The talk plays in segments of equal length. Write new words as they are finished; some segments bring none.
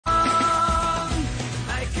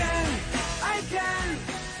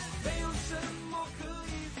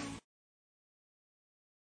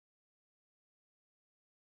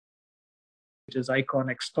is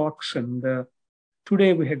IconX Talks. And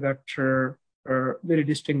today we have got very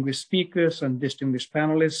distinguished speakers and distinguished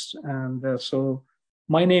panelists. And so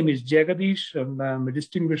my name is Jagadish, and I'm a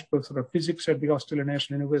distinguished professor of physics at the Australian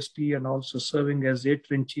National University and also serving as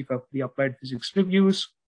editor-in-chief of the Applied Physics Reviews.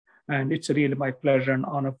 And it's really my pleasure and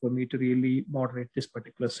honor for me to really moderate this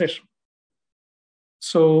particular session.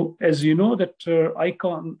 So as you know that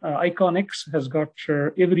IconX has got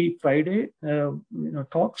every Friday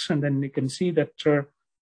talks, and then you can see that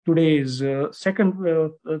today is second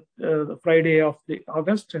Friday of the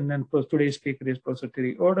August, and then today's speaker is Professor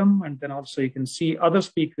Teri Odom, and then also you can see other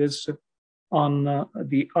speakers on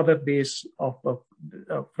the other days of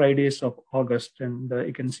Fridays of August, and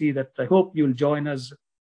you can see that I hope you'll join us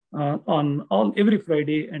on every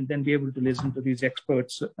Friday, and then be able to listen to these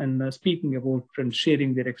experts and speaking about and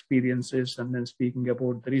sharing their experiences, and then speaking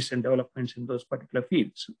about the recent developments in those particular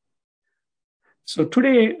fields. So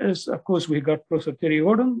today is, of course, we got Professor Teri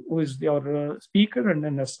Odom, who is our speaker, and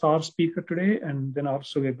then a star speaker today, and then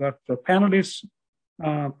also we've got the panelists,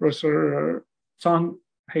 Professor Sang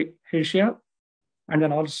Heshia, and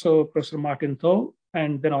then also Professor Martin Tho,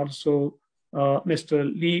 and then also Mr.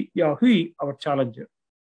 Li Yahui, our challenger.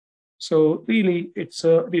 So really, it's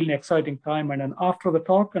a really exciting time. And then after the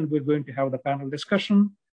talk, and we're going to have the panel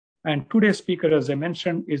discussion. And today's speaker, as I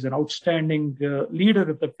mentioned, is an outstanding leader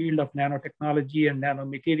in the field of nanotechnology and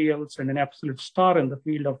nanomaterials, and an absolute star in the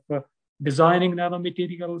field of designing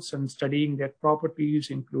nanomaterials and studying their properties,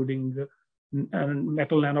 including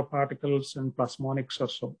metal nanoparticles and plasmonics or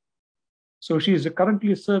so. So she is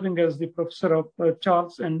currently serving as the professor of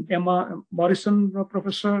Charles and Emma Morrison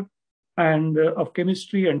Professor and of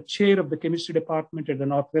chemistry and chair of the chemistry department at the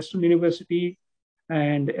Northwestern University.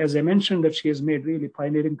 And as I mentioned, that she has made really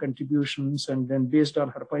pioneering contributions, and then based on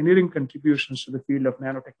her pioneering contributions to the field of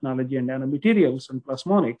nanotechnology and nanomaterials and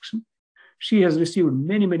plasmonics, she has received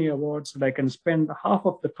many, many awards. And I can spend half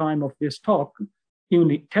of the time of this talk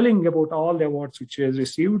only telling about all the awards which she has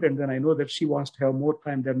received. And then I know that she wants to have more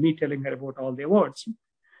time than me telling her about all the awards.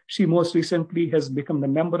 She most recently has become the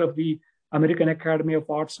member of the American Academy of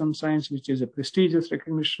Arts and Science, which is a prestigious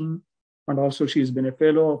recognition. And also she's been a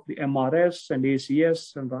fellow of the MRS and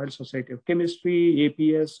ACS and Royal Society of Chemistry,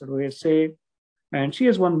 APS, and OSA. And she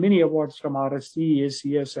has won many awards from RSC,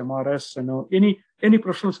 ACS, MRS, any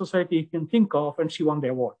professional society you can think of, and she won the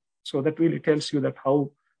award. So that really tells you that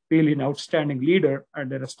how really an outstanding leader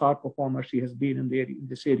and a star performer she has been in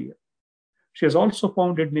this area. She has also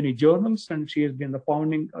founded many journals, and she has been the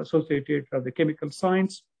founding associate editor of the Chemical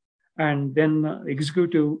Science, and then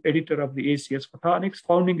executive editor of the ACS Photonics,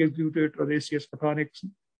 founding executive editor of the ACS Photonics.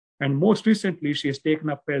 And most recently, she has taken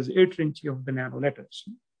up as editor-in-chief of the Nano Letters.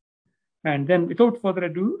 And then without further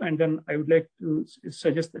ado, and then I would like to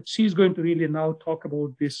suggest that she's going to really now talk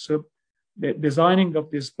about this, the designing of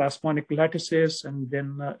these plasmonic lattices, and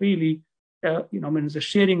then really, the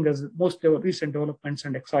sharing as most of the recent developments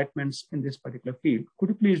and excitements in this particular field. Could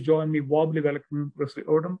you please join me warmly welcoming Professor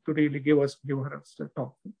Odom to really give her a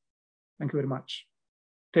talk. Thank you very much.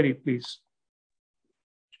 Teri, please.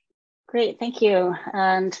 Great, thank you.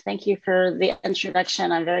 And thank you for the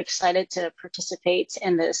introduction. I'm very excited to participate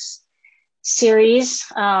in this series.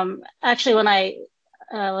 Actually, when I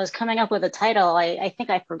was coming up with a title, I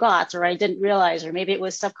think I forgot, or I didn't realize, or maybe it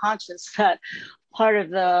was subconscious, that part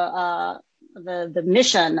of the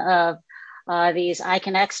mission of these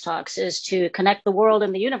IconX talks is to connect the world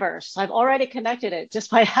and the universe. I've already connected it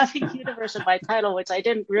just by having universe in my title, which I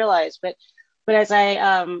didn't realize. But as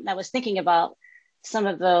I was thinking about some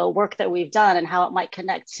of the work that we've done and how it might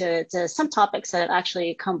connect to some topics that have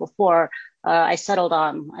actually come before, I settled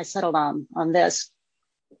on this.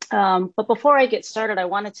 But before I get started, I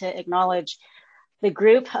wanted to acknowledge the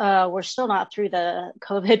group. We're still not through the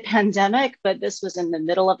COVID pandemic, but this was in the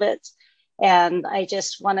middle of it. And I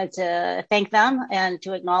just wanted to thank them and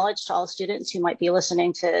to acknowledge to all students who might be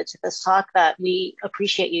listening to this talk that we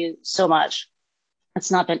appreciate you so much. It's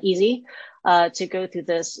not been easy to go through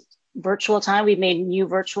this virtual time. We've made new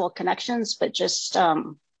virtual connections, but just,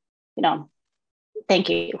 thank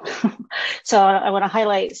you. So I want to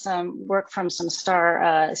highlight some work from some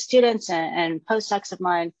star students and postdocs of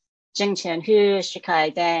mine, Jingqian Hu,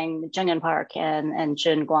 Shikai Deng, Jungyan Park, and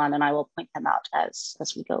Jun Guan, and I will point them out as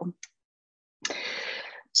we go.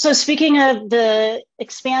 So speaking of the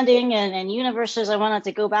expanding and universes, I wanted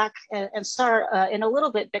to go back and start in a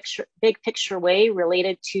little bit big picture way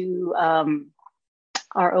related to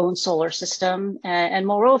our own solar system. And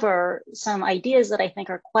moreover, some ideas that I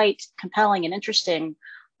think are quite compelling and interesting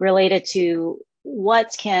related to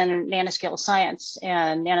what can nanoscale science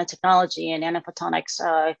and nanotechnology and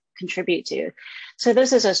nanophotonics contribute to? So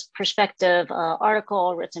this is a perspective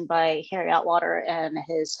article written by Harry Atwater and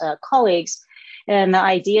his colleagues. And the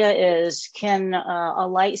idea is, can a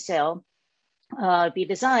light sail be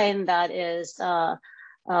designed that is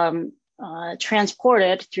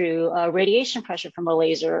transported through radiation pressure from a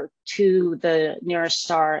laser to the nearest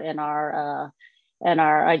star in our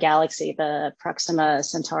galaxy, the Proxima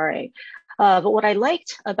Centauri. But what I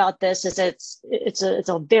liked about this is it's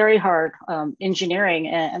a very hard engineering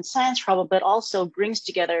and science problem, but also brings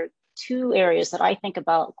together two areas that I think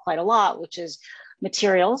about quite a lot, which is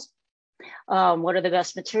materials. What are the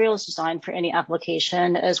best materials designed for any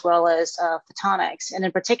application, as well as photonics, and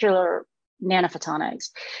in particular, nanophotonics.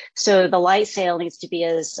 So the light sail needs to be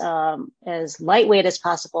as lightweight as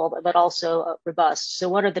possible, but also robust. So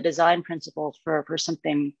what are the design principles for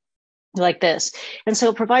something like this? And so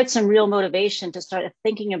it provides some real motivation to start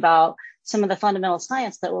thinking about some of the fundamental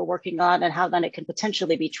science that we're working on and how then it can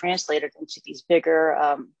potentially be translated into these bigger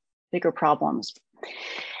problems.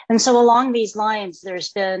 And so along these lines,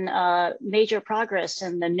 there's been major progress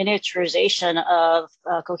in the miniaturization of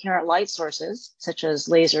coherent light sources, such as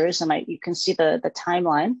lasers. And you can see the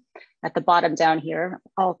timeline at the bottom down here,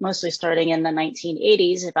 mostly starting in the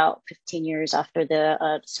 1980s, about 15 years after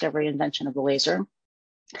the discovery and invention of the laser.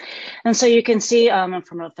 And so you can see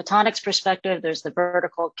from a photonics perspective, there's the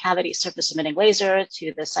vertical cavity surface emitting laser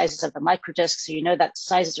to the sizes of the microdisc. So you know that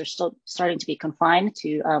sizes are still starting to be confined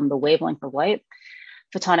to the wavelength of light.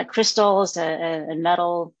 Photonic crystals and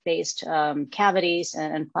metal-based cavities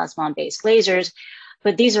and plasmon-based lasers.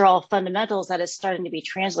 But these are all fundamentals that is starting to be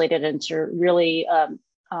translated into really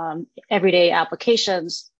everyday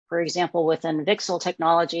applications, for example, within VCSEL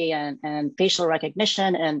technology and facial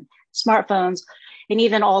recognition and smartphones, and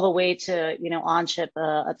even all the way to on-chip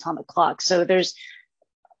atomic clocks. So there's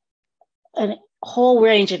a whole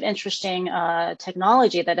range of interesting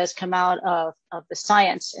technology that has come out of the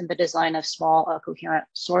science in the design of small coherent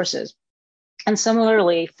sources. And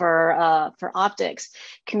similarly for optics,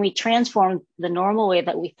 can we transform the normal way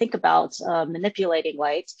that we think about manipulating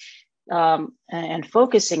light and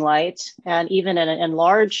focusing light, and even in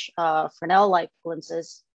large Fresnel-like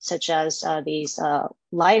lenses, such as these the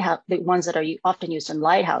ones that are often used in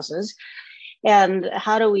lighthouses? And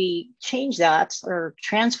how do we change that or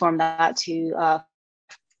transform that to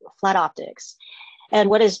flat optics?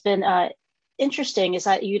 And what has been interesting is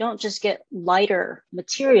that you don't just get lighter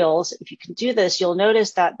materials. If you can do this, you'll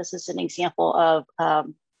notice that this is an example of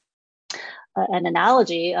an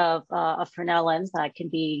analogy of a Fresnel lens that can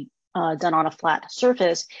be done on a flat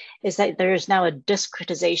surface, is that there is now a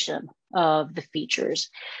discretization of the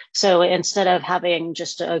features. So instead of having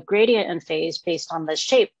just a gradient in phase based on the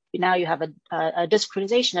shape, now you have a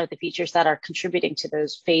discretization of the features that are contributing to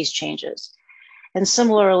those phase changes. And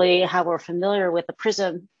similarly, how we're familiar with the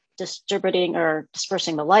prism distributing or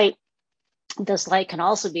dispersing the light, this light can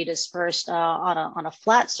also be dispersed on a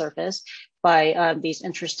flat surface by these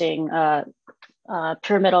interesting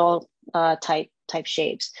pyramidal type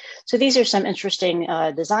shapes. So these are some interesting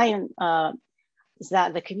design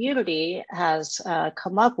that the community has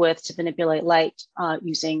come up with to manipulate light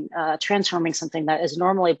using transforming something that is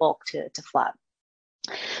normally bulk to flat.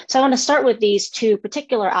 So I want to start with these two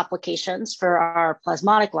particular applications for our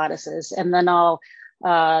plasmonic lattices, and then I'll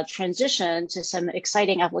transition to some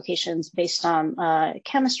exciting applications based on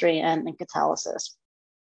chemistry and catalysis.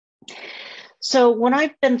 So when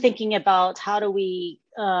I've been thinking about how do we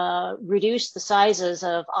reduce the sizes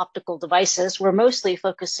of optical devices, we're mostly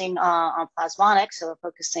focusing on plasmonics, so we're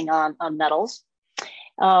focusing on metals.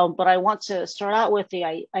 But I want to start out with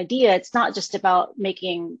the idea, it's not just about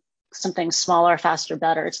making something smaller, faster,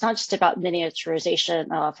 better. It's not just about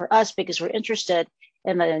miniaturization for us, because we're interested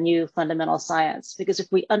in the new fundamental science. Because if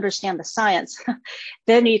we understand the science,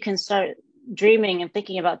 then you can start dreaming and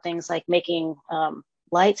thinking about things like making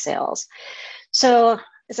light sails. So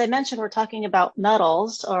as I mentioned, we're talking about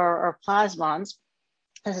metals or plasmons.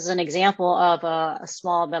 This is an example of a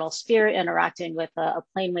small metal sphere interacting with a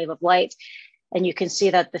plane wave of light. And you can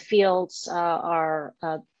see that the fields or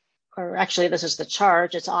actually this is the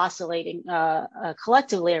charge, it's oscillating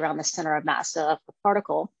collectively around the center of mass of the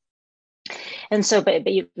particle. And so, but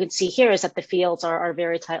you can see here is that the fields are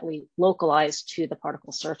very tightly localized to the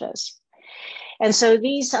particle surface. And so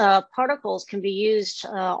these particles can be used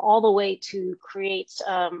all the way to create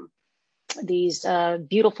these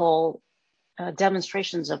beautiful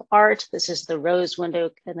demonstrations of art. This is the rose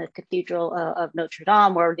window in the Cathedral of Notre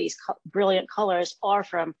Dame, where these brilliant colors are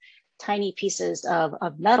from tiny pieces of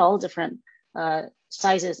metal, different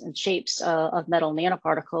sizes and shapes of metal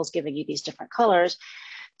nanoparticles, giving you these different colors,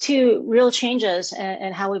 to real changes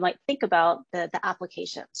in how we might think about the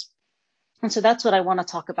applications. And so that's what I want to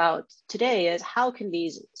talk about today, is how can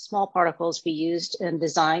these small particles be used in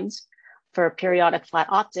designs for periodic flat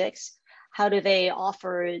optics? How do they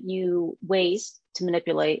offer new ways to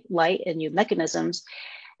manipulate light and new mechanisms?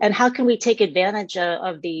 And how can we take advantage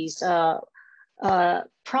of these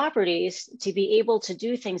properties to be able to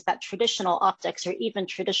do things that traditional optics or even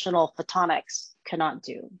traditional photonics cannot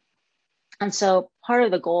do? And so part of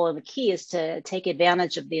the goal and the key is to take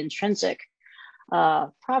advantage of the intrinsic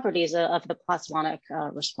properties of the plasmonic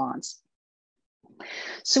response.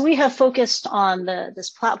 So we have focused on this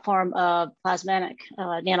platform of plasmonic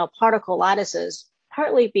nanoparticle lattices,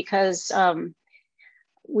 partly because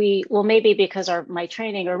maybe because my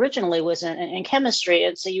training originally was in chemistry,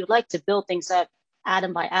 and so you'd like to build things up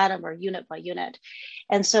atom by atom or unit by unit.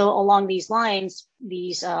 And so along these lines,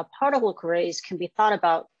 these particle arrays can be thought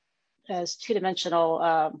about as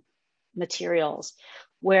two-dimensional materials,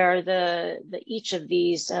 where each of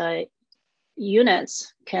these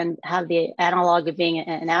units can have the analog of being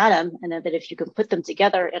an atom, and that if you can put them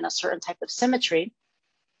together in a certain type of symmetry,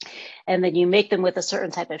 and then you make them with a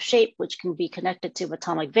certain type of shape, which can be connected to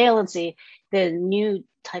atomic valency, then new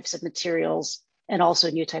types of materials and also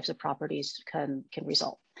new types of properties can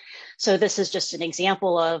result. So this is just an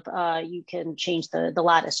example of you can change the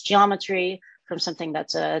lattice geometry from something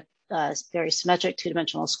that's a very symmetric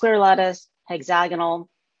two-dimensional square lattice, hexagonal.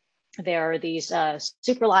 There are these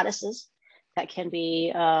super lattices that can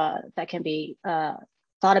be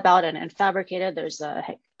thought about and fabricated. There's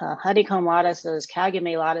honeycomb lattices,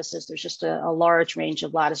 Kagame lattices. There's just a large range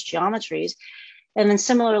of lattice geometries. And then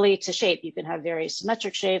similarly to shape, you can have very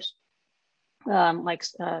symmetric shapes like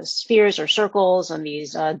spheres or circles and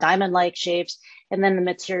these diamond-like shapes. And then the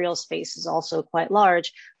material space is also quite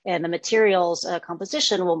large. And the materials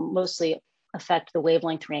composition will mostly affect the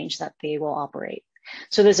wavelength range that they will operate.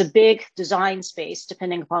 So there's a big design space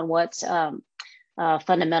depending upon what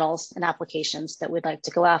fundamentals and applications that we'd like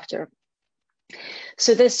to go after.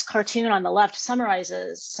 So this cartoon on the left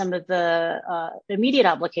summarizes some of the immediate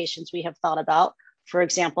applications we have thought about, for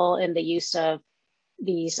example, in the use of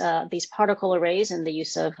these particle arrays, in the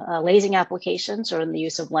use of lasing applications, or in the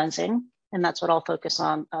use of lensing. And that's what I'll focus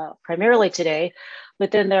on primarily today.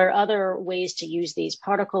 But then there are other ways to use these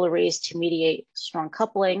particle arrays to mediate strong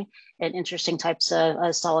coupling and interesting types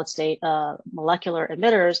of solid state molecular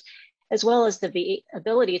emitters, as well as the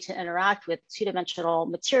ability to interact with two-dimensional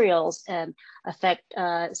materials and affect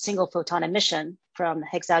single photon emission from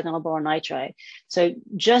hexagonal boron nitride. So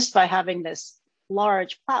just by having this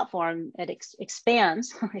large platform, it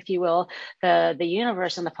expands, if you will, the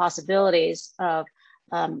universe and the possibilities of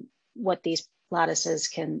what these lattices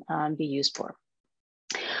can be used for.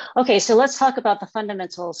 Okay, so let's talk about the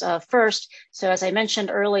fundamentals first. So as I mentioned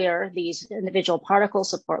earlier, these individual particles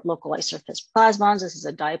support localized surface plasmons. This is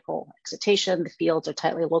a dipole excitation. The fields are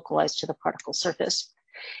tightly localized to the particle surface.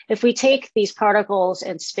 If we take these particles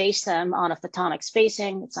and space them on a photonic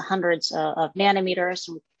spacing, it's hundreds of nanometers,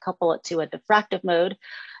 and we couple it to a diffractive mode,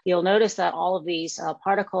 you'll notice that all of these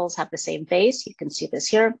particles have the same phase. You can see this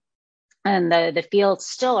here. And the fields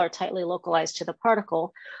still are tightly localized to the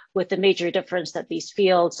particle, with the major difference that these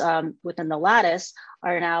fields within the lattice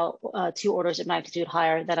are now 2 orders of magnitude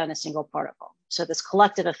higher than on a single particle. So this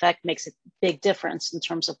collective effect makes a big difference in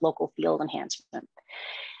terms of local field enhancement.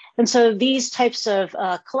 And so these types of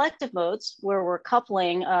collective modes, where we're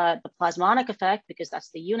coupling the plasmonic effect, because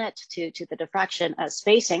that's the unit, to the diffraction as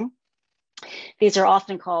spacing, these are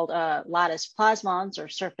often called lattice plasmons or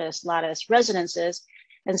surface lattice resonances.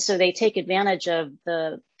 And so they take advantage of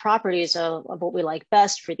the properties of what we like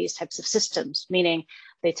best for these types of systems, meaning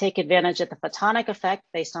they take advantage of the photonic effect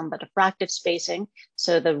based on the diffractive spacing.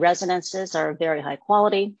 So the resonances are very high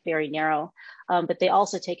quality, very narrow, but they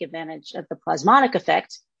also take advantage of the plasmonic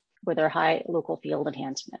effect with their high local field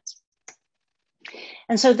enhancements.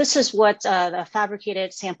 And so this is what the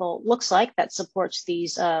fabricated sample looks like that supports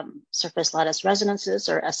these surface lattice resonances,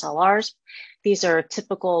 or SLRs. These are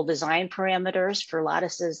typical design parameters for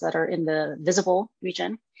lattices that are in the visible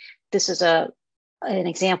region. This is an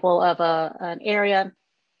example of an area,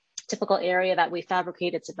 typical area that we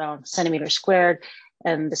fabricate. It's about a centimeter squared.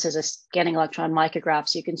 And this is a scanning electron micrograph.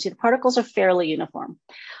 So you can see the particles are fairly uniform.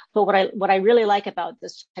 But what I really like about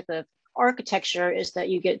this type of architecture is that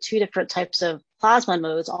you get 2 different types of plasma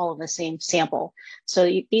modes all in the same sample. So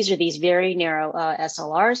these are these very narrow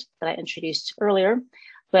SLRs that I introduced earlier,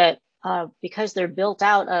 but because they're built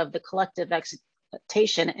out of the collective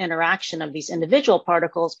excitation interaction of these individual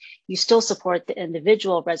particles, you still support the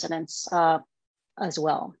individual resonance as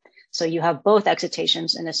well. So you have both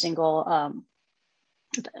excitations in a single,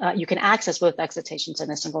 you can access both excitations in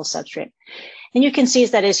a single substrate. And you can see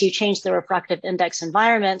that as you change the refractive index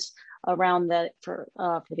environments around for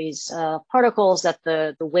these particles, that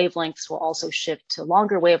the wavelengths will also shift to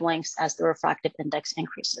longer wavelengths as the refractive index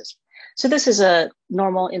increases. So this is a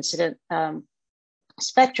normal incident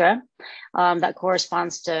spectra that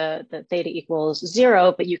corresponds to the theta equals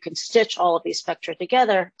 0, but you can stitch all of these spectra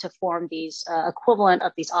together to form these equivalent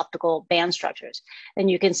of these optical band structures. And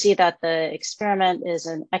you can see that the experiment is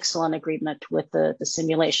an excellent agreement with the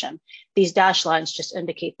simulation. These dashed lines just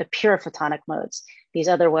indicate the pure photonic modes. These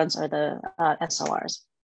other ones are the SLRs.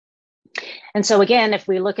 And so again, if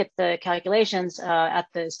we look at the calculations at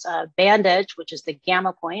this band edge, which is the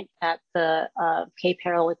gamma point at the k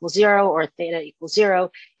parallel equals 0 or theta equals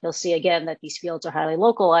 0, you'll see again that these fields are highly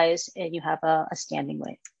localized and you have a standing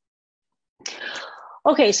wave.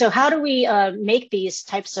 Okay, so how do we make these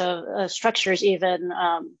types of structures even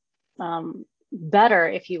better,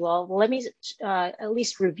 if you will? Well, let me at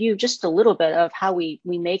least review just a little bit of how we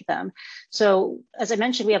make them. So as I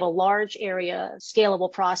mentioned, we have a large area scalable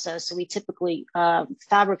process. So we typically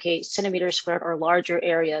fabricate centimeter squared or larger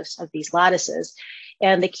areas of these lattices.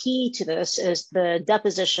 And the key to this is the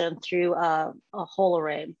deposition through a whole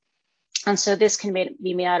array. And so this can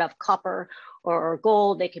be made out of copper or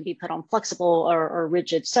gold. They can be put on flexible or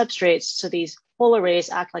rigid substrates. So these whole arrays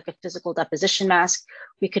act like a physical deposition mask.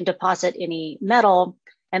 We can deposit any metal,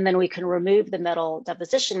 and then we can remove the metal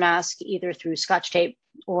deposition mask either through Scotch tape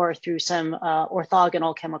or through some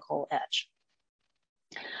orthogonal chemical etch.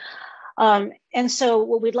 And so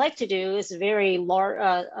what we'd like to do is a very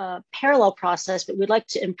large parallel process, but we'd like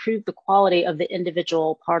to improve the quality of the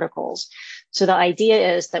individual particles. So the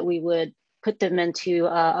idea is that we would put them into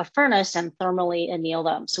a furnace and thermally anneal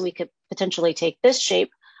them. So we could potentially take this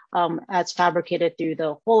shape as fabricated through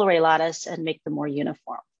the whole array lattice and make them more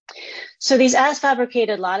uniform. So these as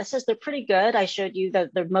fabricated lattices, they're pretty good. I showed you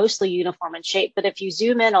that they're mostly uniform in shape, but if you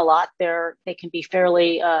zoom in a lot, they can be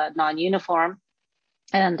fairly non-uniform.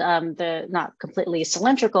 And they're not completely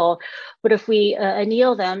cylindrical, but if we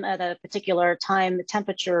anneal them at a particular time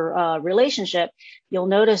temperature relationship, you'll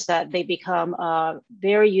notice that they become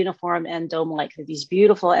very uniform and dome-like. These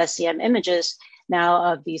beautiful SEM images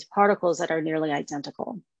now of these particles that are nearly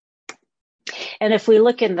identical. And if we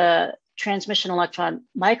look in the transmission electron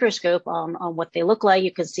microscope on what they look like,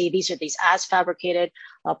 you can see these are these as fabricated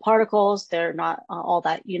particles. They're not all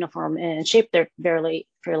that uniform in shape. They're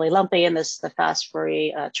fairly lumpy, and this is the fast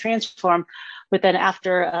Fourier transform. But then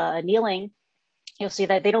after annealing, you'll see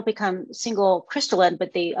that they don't become single crystalline,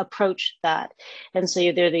 but they approach that. And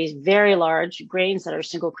so there are these very large grains that are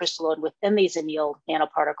single crystalline within these annealed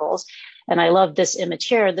nanoparticles. And I love this image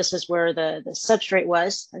here. This is where the substrate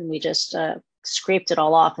was, and we just scraped it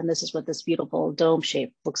all off. And this is what this beautiful dome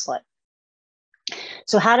shape looks like.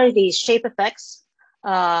 So how do these shape effects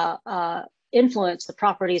influence the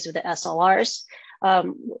properties of the SLRs?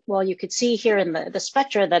 Well, you could see here in the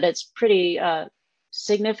spectra that it's pretty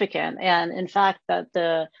significant. And in fact, that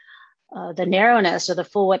the narrowness or the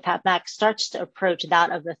full width hat max starts to approach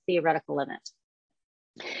that of the theoretical limit.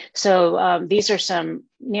 So these are some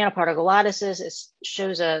nanoparticle lattices. It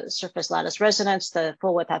shows a surface lattice resonance. The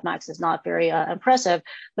full width hat max is not very impressive,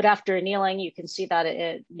 but after annealing, you can see that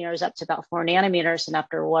it narrows up to about 4 nanometers. And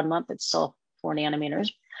after 1 month, it's still 4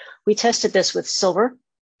 nanometers. We tested this with silver.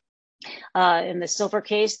 In the silver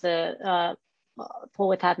case, the full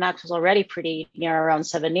width hat max was already pretty near around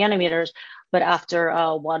 7 nanometers, but after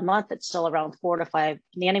 1 month, it's still around 4 to 5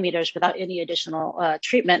 nanometers without any additional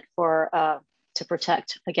treatment to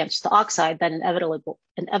protect against the oxide that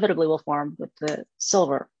inevitably will form with the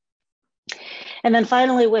silver. And then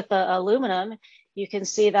finally with the aluminum, you can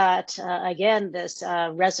see that again, this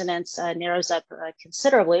resonance narrows up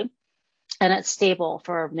considerably, and it's stable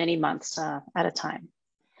for many months at a time.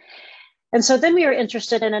 And so then we are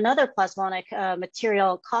interested in another plasmonic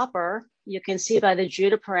material, copper. You can see by the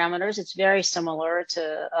Juda parameters, it's very similar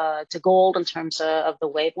to gold in terms of the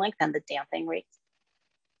wavelength and the damping rate.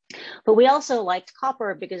 But we also liked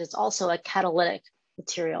copper because it's also a catalytic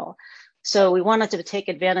material. So we wanted to take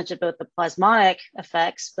advantage of both the plasmonic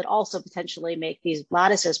effects, but also potentially make these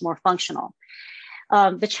lattices more functional.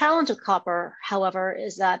 The challenge with copper, however,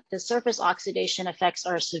 is that the surface oxidation effects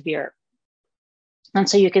are severe. And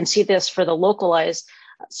so you can see this for the localized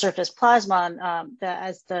surface plasmon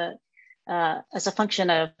as a function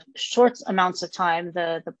of short amounts of time,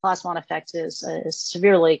 the plasmon effect is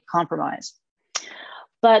severely compromised.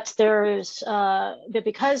 But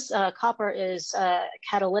because copper is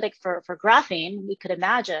catalytic for graphene, we could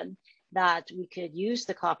imagine that we could use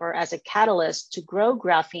the copper as a catalyst to grow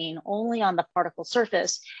graphene only on the particle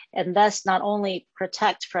surface, and thus not only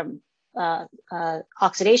protect from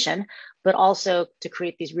oxidation, but also to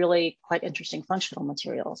create these really quite interesting functional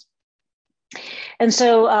materials. And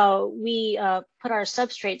so we put our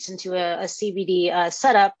substrates into a CVD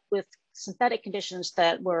setup with synthetic conditions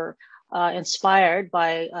that were inspired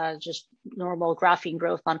by just normal graphene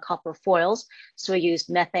growth on copper foils. So we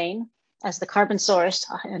used methane as the carbon source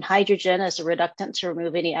and hydrogen as a reductant to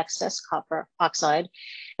remove any excess copper oxide.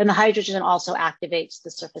 And the hydrogen also activates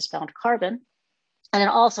the surface bound carbon. And it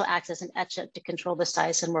also acts as an etchant to control the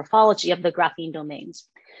size and morphology of the graphene domains.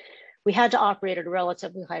 We had to operate at a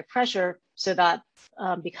relatively high pressure so that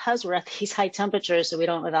because we're at these high temperatures, so we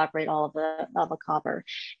don't evaporate all of the copper.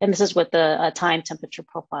 And this is what the time temperature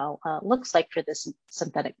profile looks like for this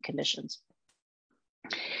synthetic conditions.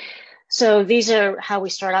 So these are how we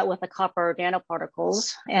start out with the copper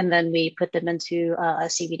nanoparticles, and then we put them into a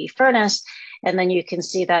CVD furnace. And then you can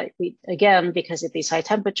see that we, again, because of these high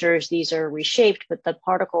temperatures, these are reshaped, but the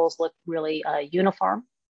particles look really uniform.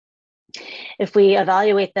 If we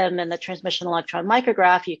evaluate them in the transmission electron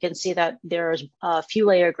micrograph, you can see that there's a few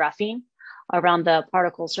layer graphene around the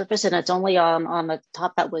particle surface, and it's only on the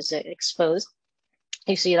top that was exposed.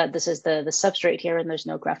 You see that this is the substrate here, and there's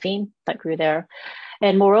no graphene that grew there.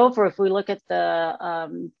 And moreover, if we look at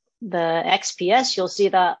the XPS, you'll see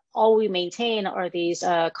that all we maintain are these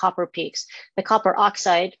copper peaks. The copper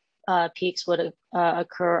oxide peaks would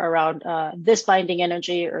occur around this binding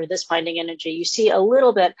energy or this binding energy. You see a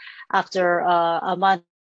little bit after a month,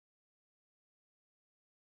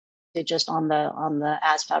 just on the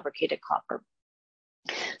as fabricated copper.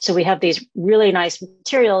 So we have these really nice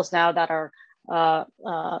materials now that are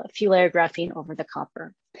few layer graphene over the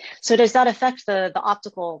copper. So does that affect the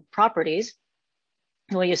optical properties?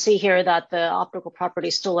 Well, you see here that the optical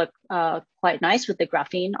properties still look quite nice with the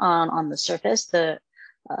graphene on the surface. The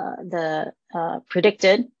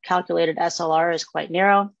predicted calculated SLR is quite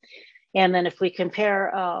narrow. And then if we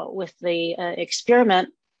compare with the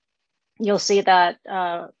experiment, you'll see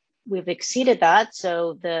that we've exceeded that.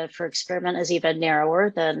 So for experiment is even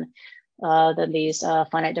narrower than these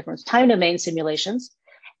finite difference time domain simulations.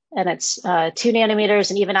 And it's 2 nanometers,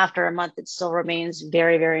 and even after a month, it still remains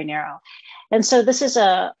very, very narrow. And so this is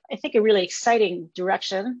I think, a really exciting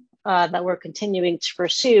direction that we're continuing to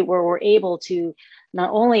pursue, where we're able to not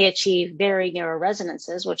only achieve very narrow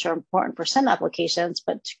resonances, which are important for some applications,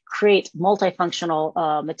 but to create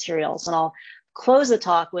multifunctional materials. And I'll close the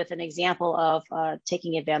talk with an example of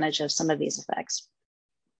taking advantage of some of these effects.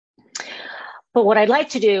 But what I'd like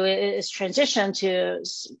to do is transition to,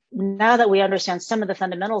 now that we understand some of the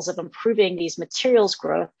fundamentals of improving these materials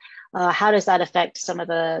growth, how does that affect some of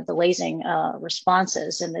the lasing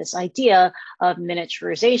responses and this idea of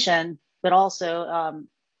miniaturization, but also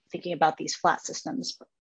thinking about these flat systems.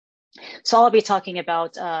 So I'll be talking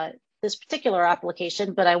about this particular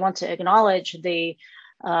application, but I want to acknowledge the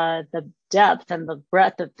depth and the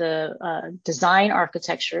breadth of the design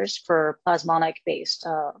architectures for plasmonic-based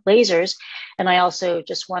lasers. And I also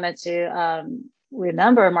just wanted to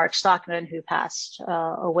remember Mark Stockman, who passed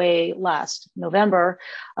away last November,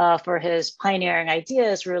 for his pioneering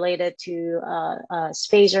ideas related to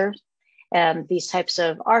phasers and these types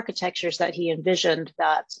of architectures that he envisioned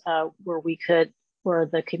that where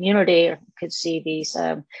the community could see these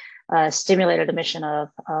stimulated emission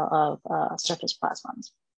of surface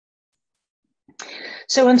plasmons.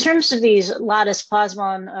 So in terms of these lattice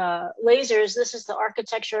plasmon lasers, this is the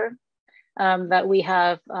architecture that we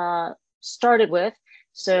have started with.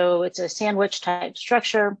 So it's a sandwich type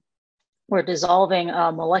structure. We're dissolving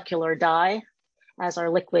a molecular dye as our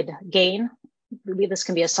liquid gain. This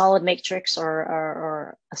can be a solid matrix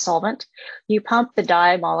or a solvent. You pump the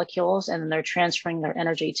dye molecules and they're transferring their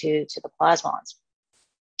energy to the plasmons.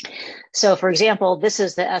 So for example, this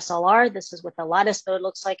is the SLR. This is what the lattice mode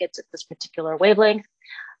looks like. It's at this particular wavelength.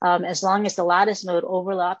 As long as the lattice mode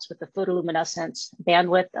overlaps with the photoluminescence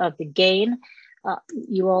bandwidth of the gain,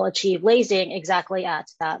 you will achieve lasing exactly at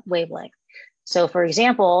that wavelength. So for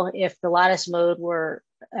example, if the lattice mode were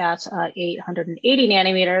at 880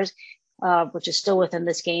 nanometers, which is still within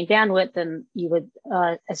this gain bandwidth, then you would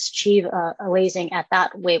achieve a lasing at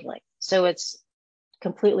that wavelength. So it's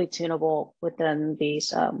completely tunable within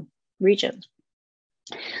these regions.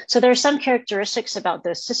 So there are some characteristics about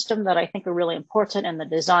the system that I think are really important in the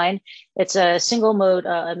design. It's a single mode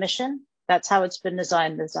emission. That's how it's been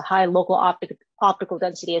designed. There's a high local optical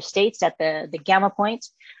density of states at the gamma point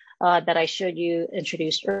that I showed you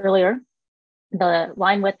introduced earlier. The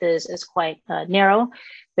line width is quite narrow.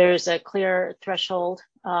 There's a clear threshold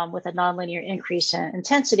with a nonlinear increase in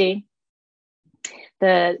intensity.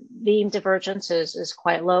 The beam divergence is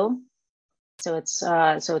quite low, so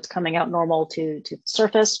it's coming out normal to the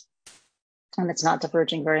surface, and it's not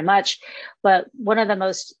diverging very much. But one of the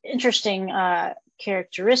most interesting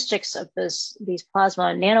characteristics of these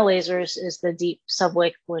plasma nanolasers is the deep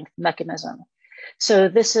subwavelength mechanism. So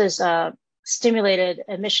this is a stimulated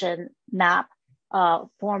emission map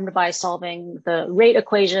formed by solving the rate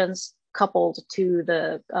equations coupled to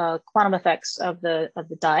the quantum effects of the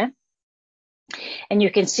dye. And you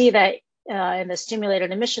can see that in the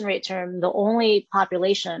stimulated emission rate term, the only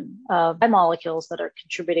population of dye molecules that are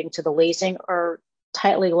contributing to the lasing are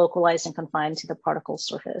tightly localized and confined to the particle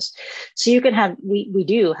surface. So you can have, we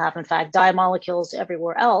do have, in fact, dye molecules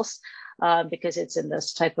everywhere else because it's in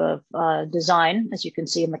this type of design, as you can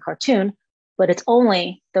see in the cartoon, but it's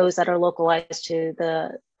only those that are localized to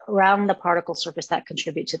around the particle surface that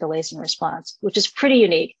contribute to the lasing response, which is pretty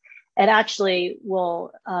unique. It actually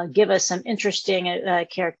will give us some interesting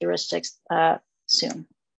characteristics soon.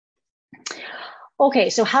 Okay,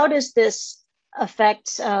 so how does this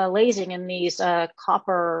affect lasing in these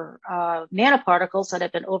copper nanoparticles that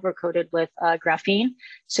have been overcoated with graphene?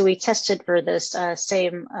 So we tested for this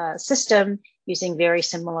same system using very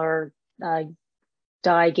similar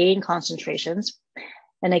dye gain concentrations.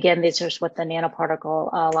 And again, these are what the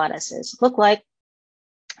nanoparticle lattices look like.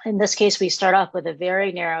 In this case, we start off with a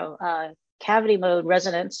very narrow cavity mode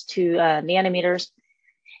resonance to nanometers.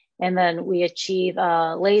 And then we achieve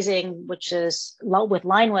lasing, which is with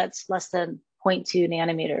line widths less than 0.2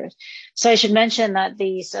 nanometers. So I should mention that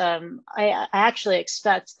these, I actually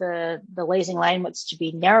expect the lasing line widths to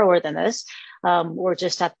be narrower than this. We're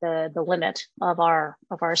just at the limit of our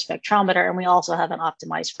spectrometer, and we also haven't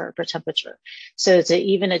optimized for temperature. So to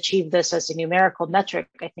even achieve this as a numerical metric,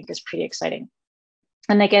 I think is pretty exciting.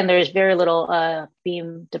 And again, there's very little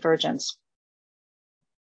beam divergence.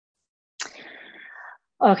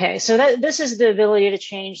 Okay, so this is the ability to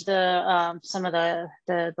change some of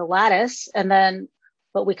the lattice,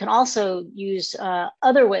 but we can also use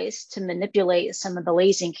other ways to manipulate some of the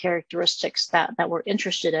lasing characteristics that we're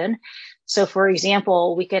interested in. So for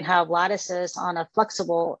example, we can have lattices on a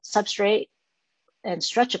flexible substrate and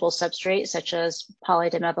stretchable substrate, such as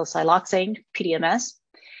polydimethylsiloxane, PDMS.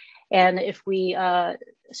 And if we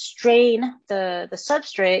strain the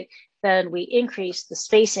substrate, then we increase the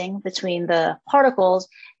spacing between the particles,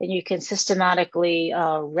 and you can systematically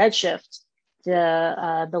redshift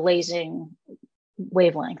the lasing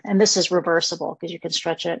wavelength. And this is reversible because you can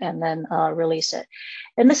stretch it and then release it.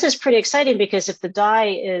 And this is pretty exciting because if the dye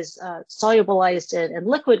is solubilized in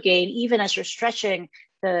liquid gain, even as you're stretching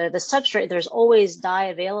the substrate, there's always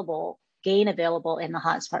dye gain available in the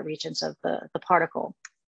hotspot regions of the particle.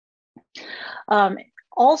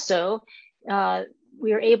 Also,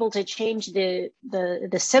 we are able to change the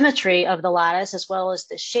symmetry of the lattice as well as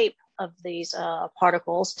the shape of these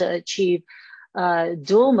particles to achieve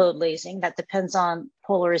dual mode lasing that depends on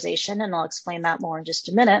polarization, and I'll explain that more in just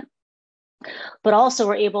a minute. But also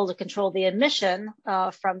we're able to control the emission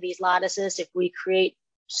from these lattices if we create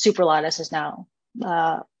super lattices now,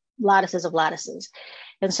 lattices of lattices.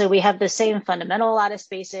 And so we have the same fundamental lattice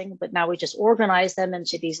spacing, but now we just organize them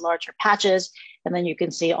into these larger patches. And then you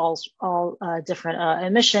can see all different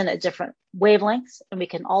emission at different wavelengths. And we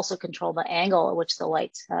can also control the angle at which the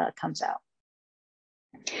light comes out.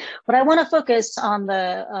 But I want to focus on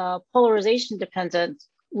the polarization dependent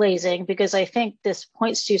lasing because I think this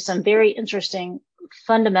points to some very interesting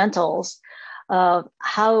fundamentals of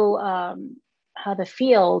how the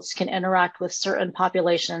fields can interact with certain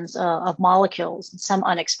populations of molecules in some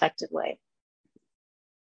unexpected way.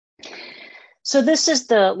 So this is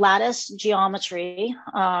the lattice geometry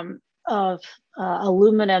of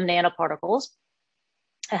aluminum nanoparticles.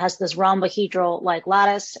 It has this rhombohedral-like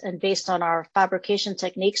lattice, and based on our fabrication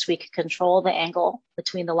techniques, we can control the angle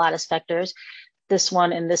between the lattice vectors. This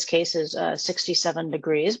one, in this case, is 67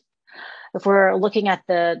 degrees. If we're looking at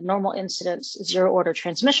the normal incidence zero-order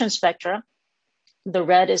transmission spectra, the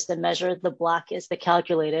red is the measured, the black is the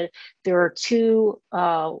calculated. There are two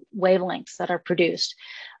wavelengths that are produced.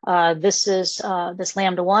 This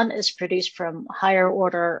lambda 1 is produced from higher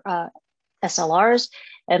order SLRs,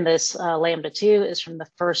 and this lambda 2 is from the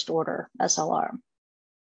first order SLR.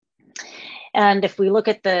 And if we look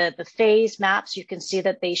at the phase maps, you can see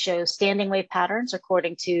that they show standing wave patterns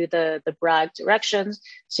according to the Bragg directions.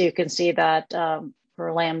 So you can see that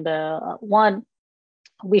for lambda 1,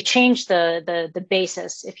 we changed the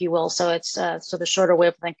basis, if you will. So it's so the shorter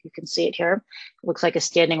wavelength, you can see it here. It looks like a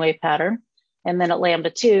standing wave pattern. And then at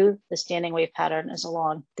lambda 2, the standing wave pattern is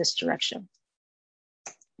along this direction.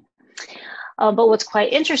 But what's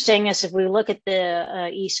quite interesting is if we look at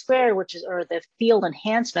the E squared, which is, or the field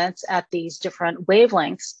enhancements at these different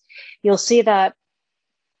wavelengths, you'll see that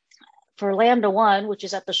for lambda 1, which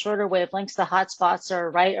is at the shorter wavelengths, the hotspots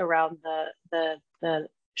are right around the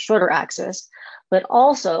shorter axis. But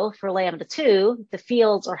also for lambda 2, the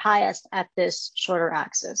fields are highest at this shorter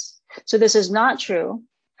axis. So this is not true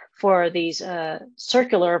for these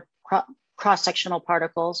circular cross-sectional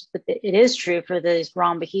particles, but it is true for these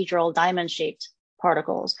rhombohedral diamond-shaped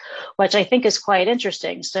particles, which I think is quite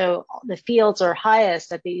interesting. So the fields are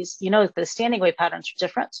highest at these, you know, the standing wave patterns are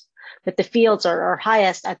different, but the fields are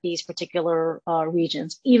highest at these particular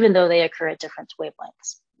regions, even though they occur at different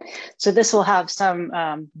wavelengths. So this will have some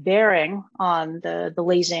bearing on the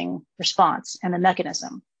lasing response and the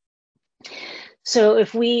mechanism. So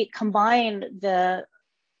if we combine the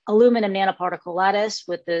aluminum nanoparticle lattice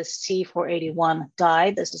with the C481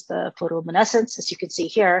 dye, this is the photoluminescence, as you can see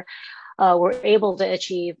here, we're able to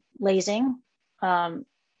achieve lasing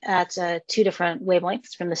at 2 different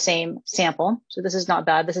wavelengths from the same sample. So this is not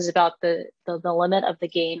bad. This is about the limit of the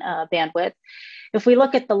gain bandwidth. If we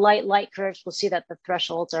look at the light curves, we'll see that the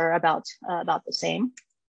thresholds are about the same.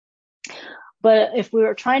 But if we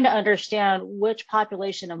were trying to understand which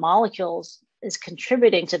population of molecules is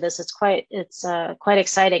contributing to this, it's quite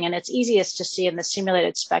exciting, and it's easiest to see in the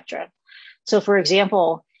simulated spectra. So for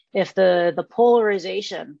example, if the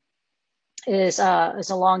polarization is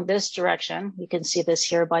along this direction, you can see this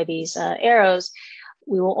here by these arrows,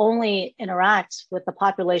 we will only interact with the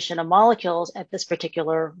population of molecules at this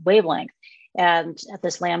particular wavelength and at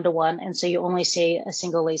this lambda 1, and so you only see a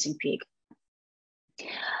single lasing peak.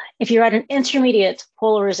 If you're at an intermediate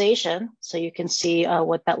polarization, so you can see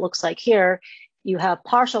what that looks like here, you have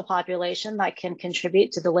partial population that can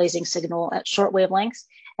contribute to the lasing signal at short wavelengths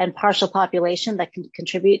and partial population that can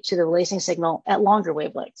contribute to the lasing signal at longer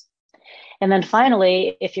wavelengths. And then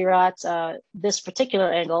finally, if you're at this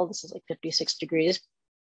particular angle, this is like 56 degrees,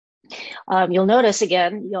 you'll notice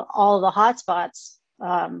again, all of the hotspots,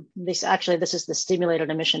 this is the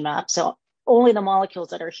stimulated emission map. So only the molecules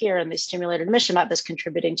that are here in the stimulated emission map is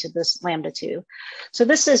contributing to this lambda 2. So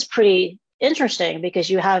this is pretty interesting because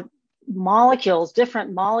you have molecules,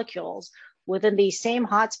 different molecules within these same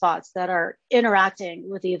hotspots that are interacting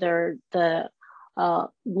with either the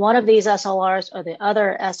one of these SLRs or the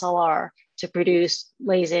other SLR to produce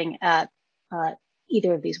lasing at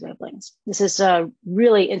either of these wavelengths. This is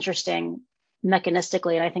really interesting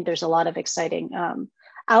mechanistically, and I think there's a lot of exciting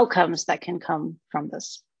outcomes that can come from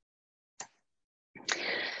this.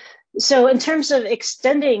 So in terms of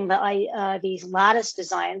extending these lattice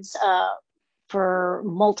designs for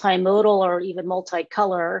multimodal or even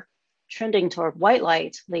multicolor trending toward white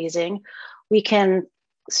light lasing, we can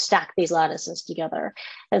stack these lattices together.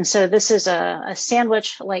 And so this is a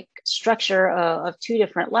sandwich-like structure of 2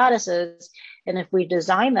 different lattices. And if we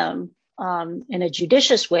design them in a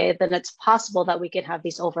judicious way, then it's possible that we could have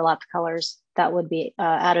these overlapped colors that would be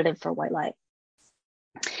additive for white light.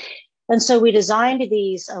 And so we designed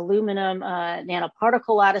these aluminum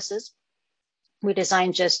nanoparticle lattices. We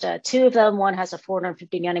designed just 2 of them. One has a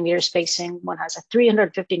 450 nanometer spacing, one has a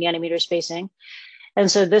 350 nanometer spacing. And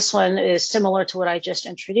so this one is similar to what I just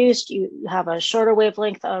introduced. You have a shorter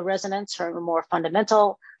wavelength resonance or a more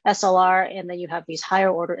fundamental SLR, and then you have these higher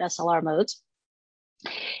order SLR modes.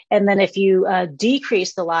 And then if you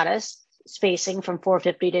decrease the lattice spacing from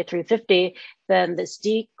 450 to 350, then this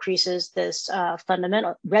decreases this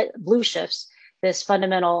fundamental, blue shifts this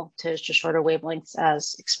fundamental to shorter wavelengths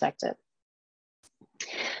as expected.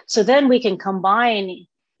 So then we can combine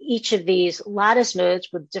each of these lattice modes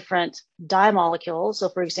with different dye molecules. So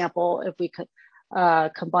for example, if we could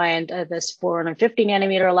combined this 450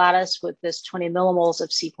 nanometer lattice with this 20 millimoles of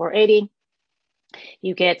C480,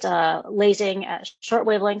 you get lasing at short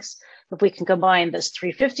wavelengths. If we can combine this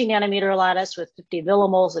 350 nanometer lattice with 50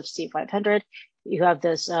 millimoles of C500, you have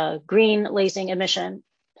this green lasing emission.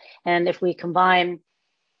 And if we combine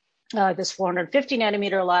this 450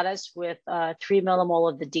 nanometer lattice with 3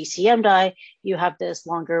 millimole of the DCM dye, you have this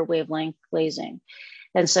longer wavelength lasing.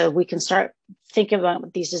 And so we can start thinking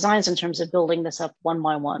about these designs in terms of building this up one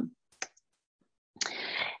by one.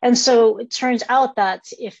 And so it turns out that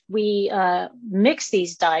if we mix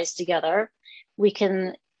these dyes together, we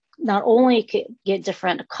can not only get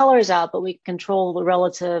different colors out, but we can control the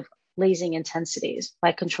relative lasing intensities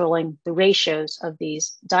by controlling the ratios of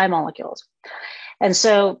these dye molecules. And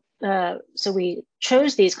so we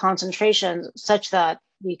chose these concentrations such that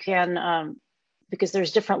we can, because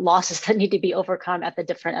there's different losses that need to be overcome at the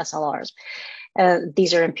different SLRs.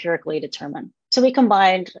 These are empirically determined. So we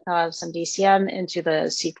combined some DCM into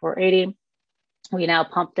the C480 we now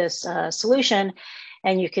pump this solution,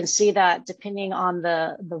 and you can see that depending on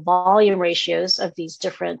the volume ratios of these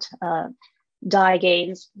different dye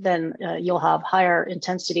gains, then you'll have higher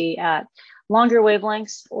intensity at longer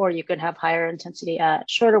wavelengths, or you could have higher intensity at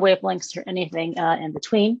shorter wavelengths, or anything in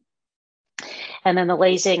between. And then the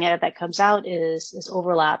lasing that comes out is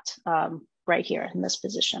overlapped right here in this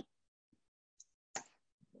position.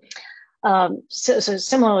 So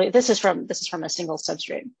similarly, this is from a single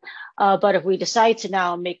substrate. But if we decide to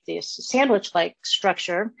now make this sandwich-like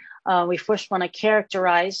structure, we first want to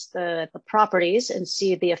characterize the properties and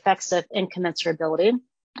see the effects of incommensurability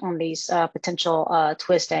on these potential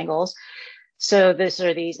twist angles. So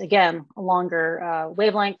these, again, a longer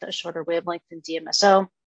wavelength, a shorter wavelength than DMSO.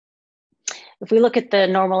 If we look at the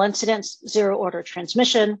normal incidence, zero order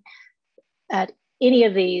transmission, at any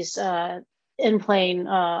of these in-plane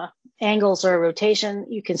angles or rotation,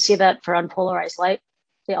 you can see that for unpolarized light,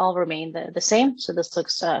 they all remain the same. So this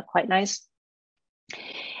looks quite nice.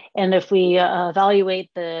 And if we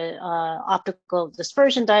evaluate the optical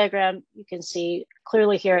dispersion diagram, you can see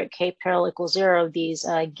clearly here at K parallel equals 0, these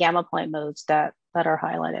gamma point modes that are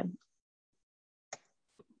highlighted.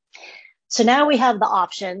 So now we have the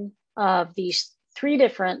option of these 3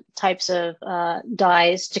 different types of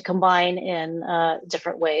dyes to combine in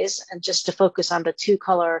different ways. And just to focus on the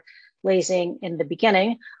 2-color lasing in the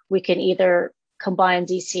beginning, we can either combine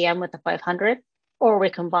DCM with the 500, or we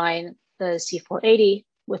combine the C480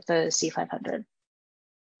 with the C500.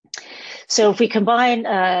 So if we combine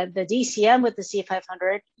the DCM with the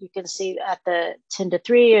C500, you can see at the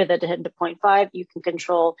 10:3 or the 10:0.5, you can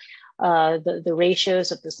control the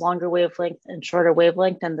ratios of this longer wavelength and shorter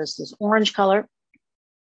wavelength, and this orange color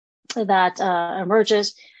that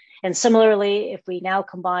emerges. And similarly, if we now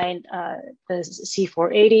combine the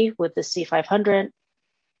C480 with the C500,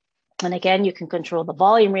 and again, you can control the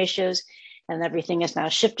volume ratios, and everything is now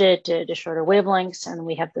shifted to shorter wavelengths, and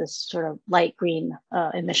we have this sort of light green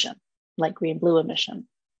emission, light green blue emission.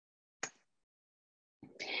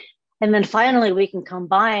 And then finally, we can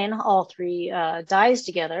combine all 3 dyes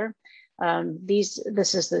together. This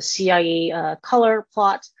is the CIE color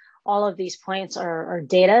plot. All of these points are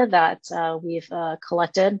data that we've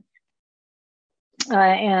collected.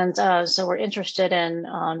 So we're interested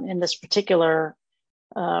in this particular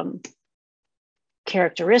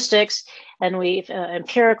characteristics, and we've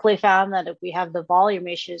empirically found that if we have the volume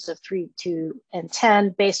ratios of 3, 2, and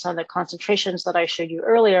 10 based on the concentrations that I showed you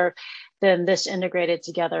earlier, then this integrated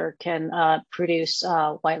together can produce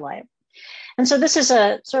white light. And so this is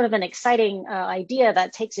a sort of an exciting idea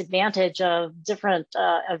that takes advantage of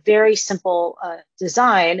a very simple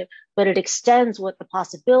design, but it extends what the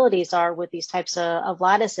possibilities are with these types of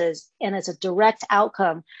lattices, and it's a direct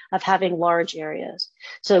outcome of having large areas.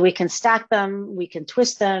 So we can stack them, we can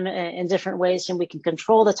twist them in different ways, and we can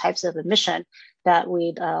control the types of emission that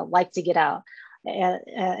we'd like to get out.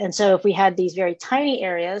 And so if we had these very tiny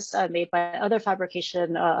areas made by other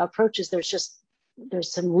fabrication approaches,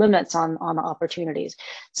 there's some limits on the opportunities.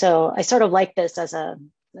 So I sort of like this as a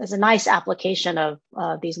nice application of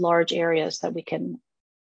these large areas that we can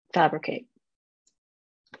fabricate.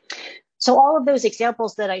 So all of those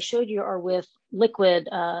examples that I showed you are with liquid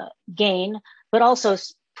gain, but also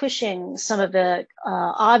pushing some of the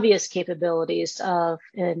obvious capabilities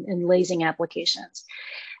in lasing applications.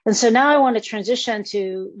 And so now I want to transition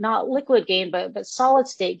to not liquid gain, but solid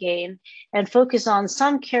state gain, and focus on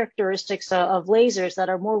some characteristics of lasers that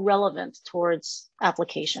are more relevant towards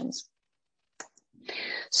applications.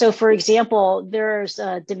 So for example, there's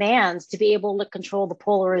demands to be able to control the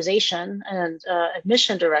polarization and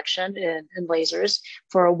emission direction in lasers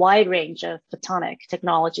for a wide range of photonic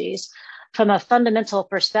technologies. From a fundamental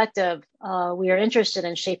perspective, we are interested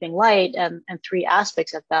in shaping light and 3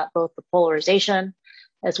 aspects of that, both the polarization,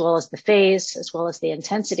 as well as the phase, as well as the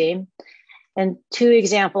intensity. And 2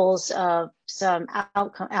 examples of some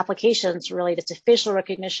applications related to facial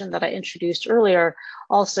recognition that I introduced earlier,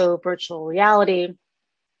 also virtual reality,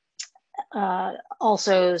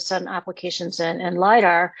 also some applications in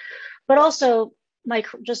LiDAR, but also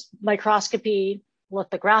just microscopy,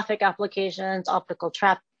 lithographic applications, optical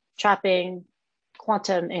trapping,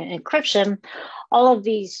 quantum encryption. All of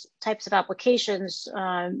these types of applications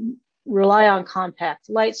rely on compact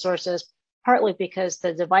light sources, partly because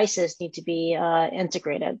the devices need to be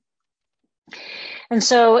integrated. And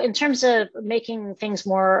so in terms of making things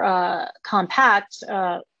more compact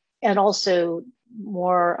and also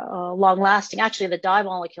more long-lasting, actually the dye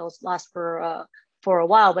molecules last for a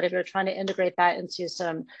while, but if you're trying to integrate that into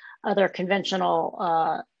some other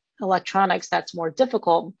conventional electronics, that's more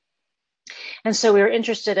difficult. And so we were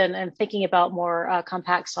interested in thinking about more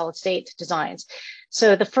compact solid state designs.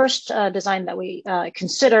 So the first design that we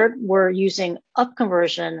considered were using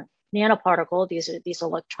upconversion nanoparticle, these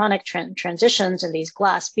electronic transitions and these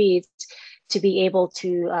glass beads, to be able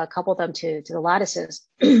to couple them to the lattices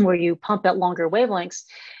where you pump at longer wavelengths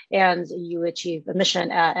and you achieve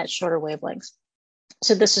emission at shorter wavelengths.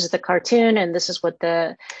 So this is the cartoon, and this is what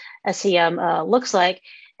the SEM looks like.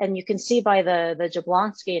 And you can see by the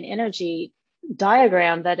Jablonski and energy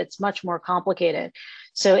diagram that it's much more complicated.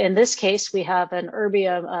 So in this case, we have an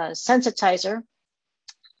erbium sensitizer,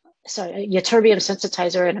 sorry, a ytterbium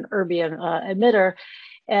sensitizer and an erbium emitter.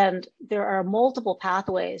 And there are multiple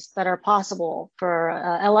pathways that are possible for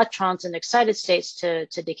electrons in excited states to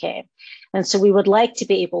decay. And so we would like to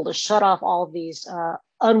be able to shut off all of these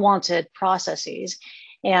unwanted processes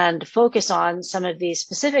and focus on some of these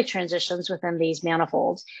specific transitions within these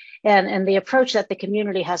manifolds. And the approach that the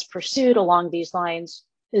community has pursued along these lines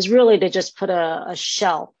is really to just put a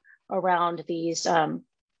shell around these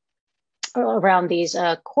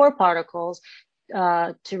core particles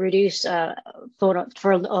to reduce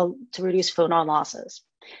phonon losses.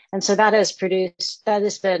 And so that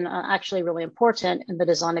has been actually really important in the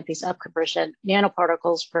design of these upconversion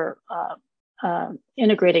nanoparticles for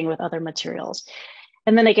integrating with other materials.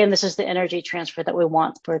 And then again, this is the energy transfer that we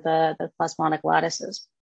want for the plasmonic lattices.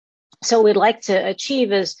 So what we'd like to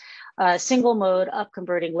achieve is single mode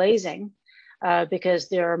upconverting lasing, because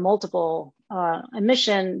there are multiple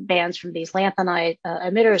emission bands from these lanthanide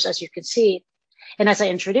emitters, as you can see. And as I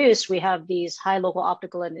introduced, we have these high local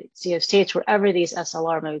optical intensity of states wherever these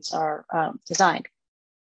SLR modes are designed.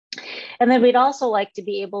 And then we'd also like to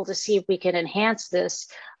be able to see if we can enhance this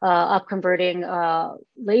upconverting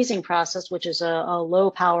lasing process, which is a low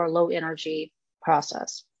power, low energy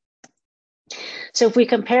process. So if we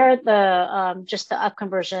compare the just the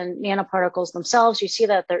upconversion nanoparticles themselves, you see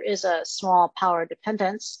that there is a small power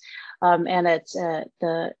dependence, and it's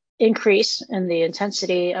the increase in the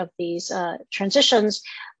intensity of these transitions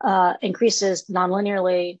increases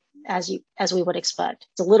nonlinearly as we would expect.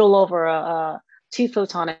 It's a little over a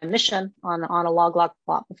 2-photon emission on a log-log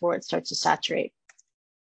plot before it starts to saturate.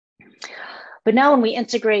 But now when we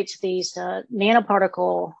integrate these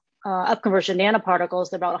nanoparticle upconversion nanoparticles,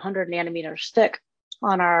 they're about 100 nanometers thick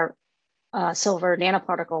on our silver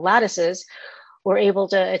nanoparticle lattices, we're able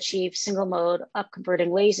to achieve single mode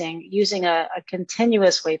upconverting lasing using a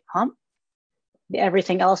continuous wave pump.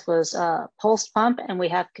 Everything else was pulsed pump, and we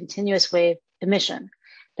have continuous wave emission.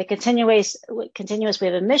 The continuous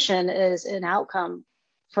wave emission is an outcome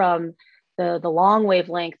from the long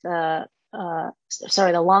wavelength, the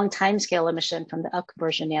long time scale emission from the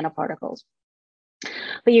upconversion nanoparticles.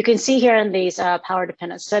 But you can see here in these power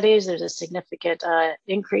dependent studies, there's a significant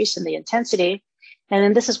increase in the intensity. And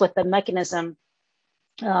then this is what the mechanism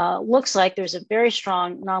looks like. There's a very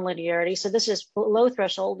strong nonlinearity. So this is low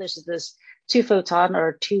threshold. This is this 2-photon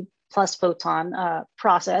or 2+ photon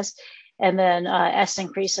process. And then S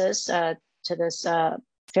increases to this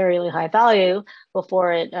fairly high value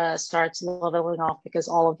before it starts leveling off, because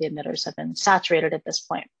all of the emitters have been saturated at this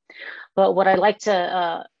point. But what I'd like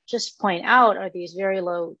to just point out are these very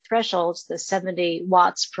low thresholds, the 70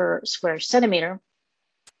 watts per square centimeter,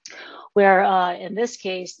 where in this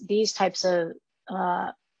case, these types of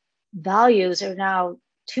values are now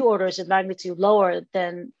 2 orders of magnitude lower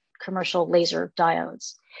than commercial laser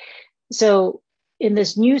diodes. So in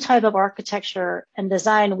this new type of architecture and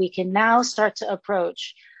design, we can now start to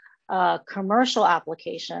approach commercial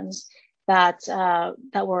applications that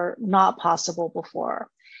were not possible before.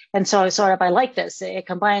 And so I like this. It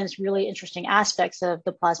combines really interesting aspects of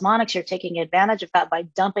the plasmonics. You're taking advantage of that by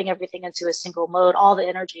dumping everything into a single mode, all the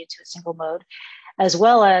energy into a single mode, as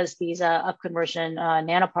well as these upconversion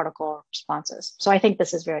nanoparticle responses. So I think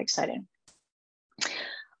this is very exciting.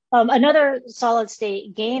 Another solid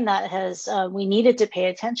state gain that we needed to pay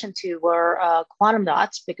attention to were quantum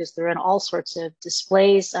dots, because they're in all sorts of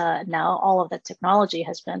displays now. All of that technology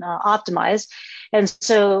has been optimized. And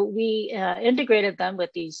so we integrated them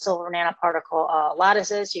with these silver nanoparticle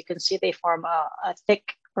lattices. You can see they form a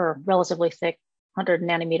thick, or relatively thick, 100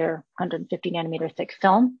 nanometer, 150 nanometer thick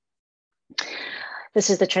film. This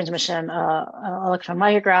is the transmission electron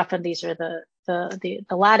micrograph, and these are the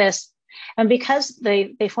lattice. And because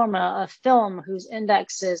they form a film whose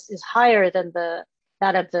index is higher than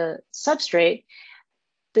that of the substrate,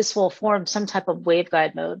 this will form some type of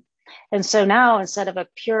waveguide mode. And so now, instead of a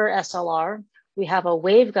pure SLR, we have a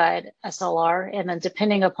waveguide SLR, and then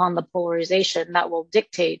depending upon the polarization, that will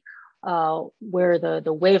dictate where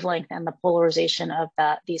the wavelength and the polarization of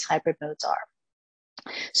these hybrid modes are.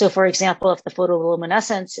 So for example, if the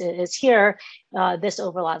photoluminescence is here, this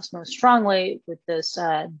overlaps most strongly with this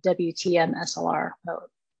WTM SLR mode.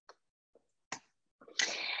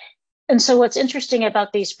 And so what's interesting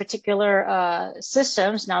about these particular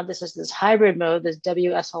systems, now this is this hybrid mode, this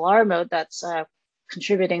WSLR mode that's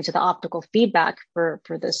contributing to the optical feedback for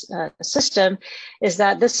this system, is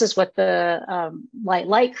that this is what the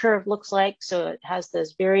light curve looks like. So it has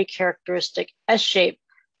this very characteristic S shape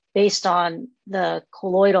based on the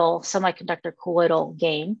colloidal, semiconductor colloidal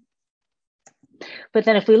gain. But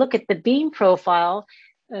then if we look at the beam profile,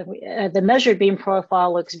 the measured beam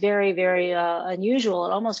profile looks very, very unusual.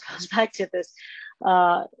 It almost goes back to this,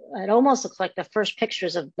 it almost looks like the first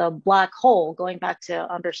pictures of the black hole, going back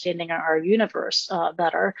to understanding our universe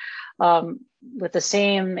better, with the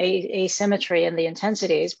same asymmetry in the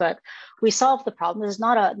intensities. But we solved the problem. It's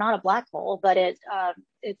not a black hole, but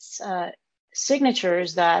it's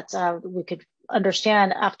signatures that we could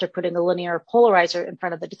understand after putting a linear polarizer in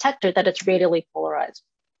front of the detector that it's radially polarized.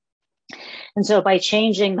 And so by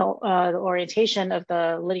changing the orientation of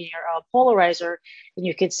the linear polarizer, and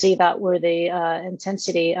you could see that where the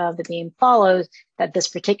intensity of the beam follows, that this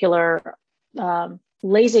particular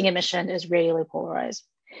lasing emission is radially polarized.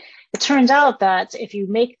 It turns out that if you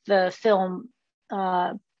make the film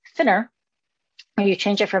thinner, and you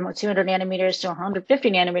change it from 200 nanometers to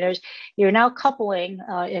 150 nanometers, you're now coupling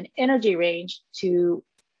an energy range to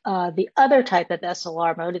the other type of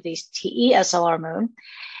SLR mode, these TE SLR mode.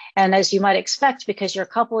 And as you might expect, because you're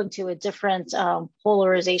coupling to a different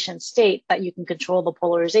polarization state, that you can control the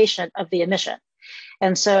polarization of the emission.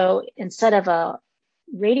 And so instead of a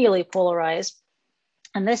radially polarized,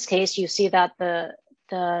 in this case, you see that the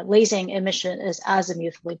lasing emission is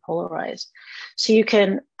azimuthally polarized. So you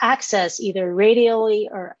can access either radially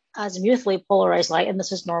or azimuthally polarized light, and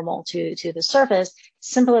this is normal to the surface,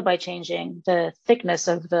 simply by changing the thickness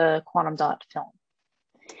of the quantum dot film.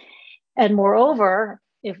 And moreover,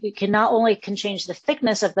 if we can not only change the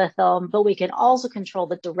thickness of the film, but we can also control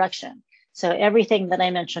the direction. So everything that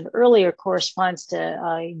I mentioned earlier corresponds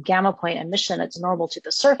to gamma point emission. It's normal to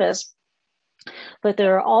the surface. But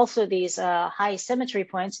there are also these high symmetry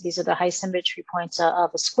points. These are the high symmetry points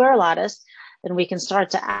of a square lattice. And we can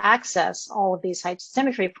start to access all of these high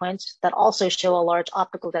symmetry points that also show a large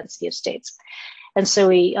optical density of states. And so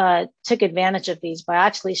we took advantage of these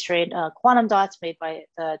biaxially strained quantum dots made by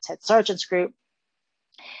the Ted Sargent's group.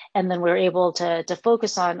 And then we were able to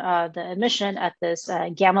focus on the emission at this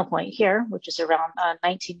gamma point here, which is around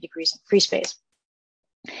 19 degrees in free space.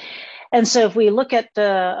 And so if we look at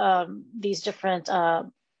these different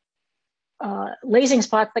lasing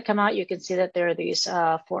spots that come out, you can see that there are these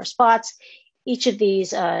 4 spots. Each of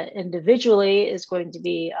these individually is going to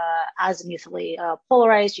be azimuthally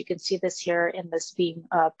polarized. You can see this here in this beam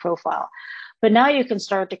profile. But now you can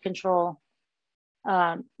start to control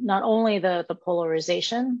not only the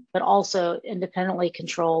polarization, but also independently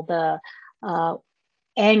control the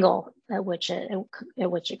angle at which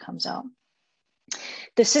it comes out.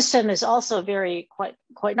 The system is also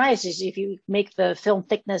quite nice. Is if you make the film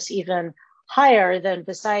thickness even higher, then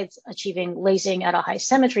besides achieving lasing at a high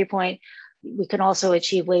symmetry point, we can also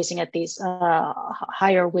achieve lasing at these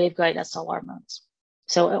higher waveguide SLR modes.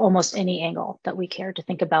 So almost any angle that we care to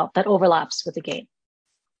think about that overlaps with the gain.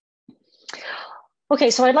 Okay,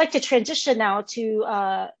 so I'd like to transition now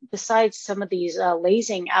to, besides some of these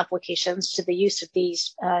lasing applications, to the use of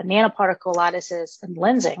these nanoparticle lattices and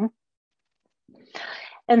lensing.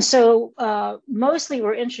 And so mostly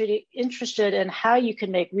we're interested in how you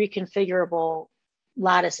can make reconfigurable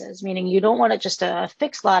lattices, meaning you don't want it just a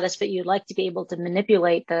fixed lattice, but you'd like to be able to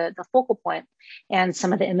manipulate the focal point and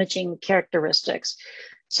some of the imaging characteristics.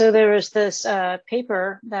 So there was this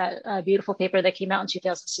paper, that beautiful paper that came out in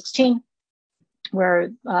 2016,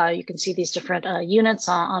 where you can see these different units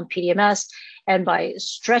on PDMS, and by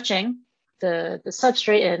stretching the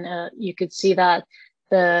substrate, and you could see that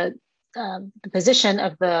the position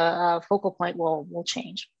of the focal point will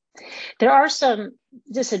change. There are some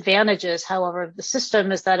disadvantages, however, of the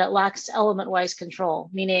system is that it lacks element-wise control,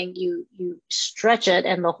 meaning you stretch it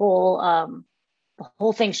and the whole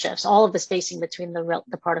thing shifts. All of the spacing between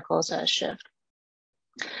the particles shift.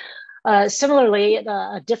 Similarly,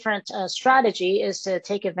 a different strategy is to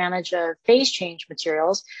take advantage of phase change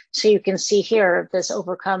materials. So you can see here, this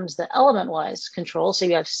overcomes the element-wise control. So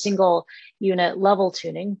you have single unit level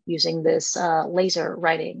tuning using this laser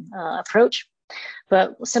writing approach.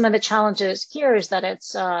 But some of the challenges here is that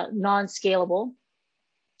it's non-scalable,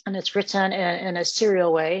 and it's written in a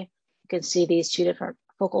serial way. You can see these 2 different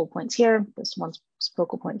focal points here. This one's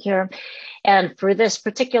focal point here. And for this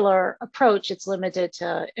particular approach, it's limited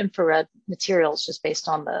to infrared materials just based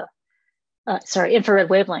on the, infrared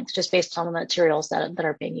wavelengths, just based on the materials that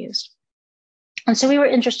are being used. And so we were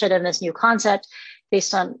interested in this new concept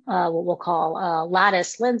based on what we'll call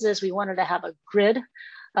lattice lenses. We wanted to have a grid,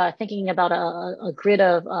 thinking about a grid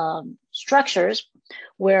of structures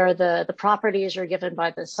where the properties are given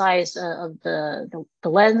by the size of the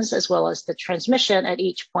lens as well as the transmission at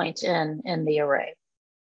each point in the array.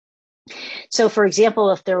 So for example,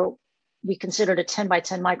 if we considered a 10 by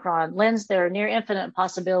 10 micron lens, there are near infinite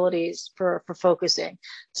possibilities for focusing.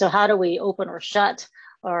 So how do we open or shut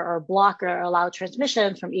or block or allow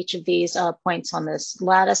transmission from each of these points on this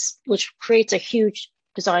lattice, which creates a huge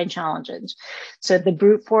design challenge. So the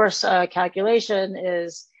brute force calculation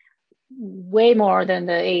is way more than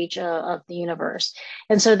the age of the universe.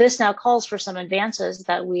 And so this now calls for some advances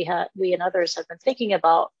that we and others have been thinking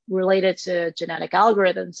about related to genetic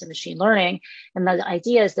algorithms and machine learning. And the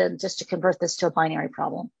idea is then just to convert this to a binary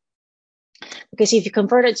problem. Because if you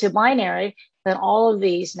convert it to binary, then all of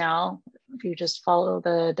these now, if you just follow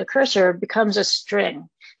the cursor, becomes a string.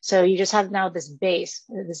 So you just have now this base,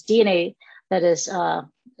 this DNA that is over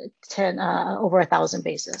 1,000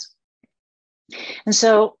 bases. And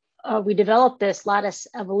so we developed this lattice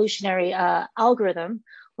evolutionary algorithm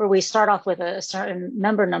where we start off with a certain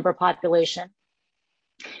number population.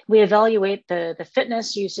 We evaluate the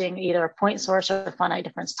fitness using either a point source or finite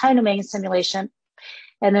difference time domain simulation.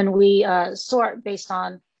 And then we sort based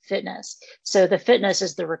on fitness. So the fitness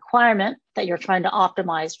is the requirement that you're trying to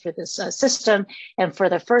optimize for this system. And for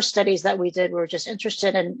the first studies that we did, we were just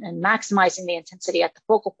interested in maximizing the intensity at the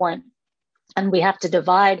focal point. And we have to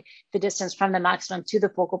divide the distance from the maximum to the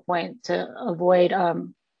focal point to avoid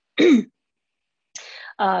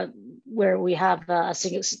where we have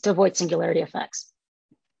to avoid singularity effects.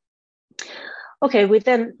 Okay, we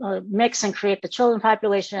then mix and create the children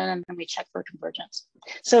population, and then we check for convergence.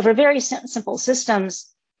 So for very simple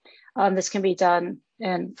systems, this can be done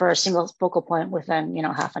for a single focal point within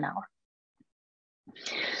half an hour.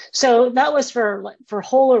 So that was for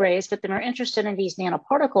whole arrays, but then we're interested in these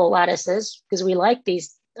nanoparticle lattices because we like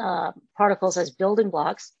these particles as building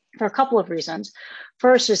blocks for a couple of reasons.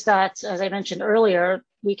 First is that, as I mentioned earlier,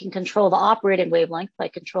 we can control the operating wavelength by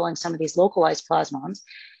controlling some of these localized plasmons.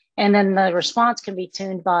 And then the response can be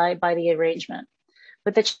tuned by the arrangement.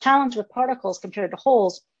 But the challenge with particles compared to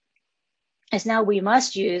holes is now we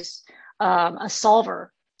must use a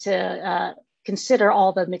solver to consider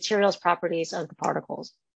all the materials properties of the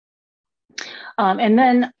particles. And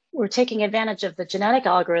then we're taking advantage of the genetic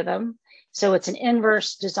algorithm. So it's an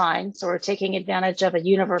inverse design. So we're taking advantage of a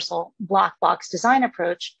universal black box design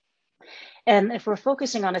approach. And if we're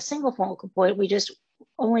focusing on a single focal point, we just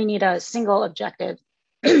only need a single objective,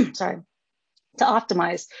 sorry, to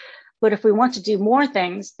optimize. But if we want to do more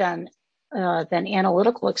things than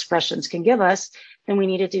analytical expressions can give us, then we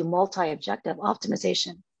need to do multi-objective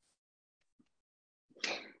optimization.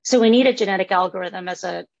 So we need a genetic algorithm as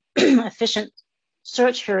an efficient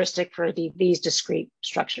search heuristic for these discrete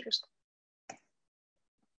structures.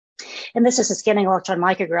 And this is a scanning electron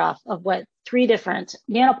micrograph of what 3 different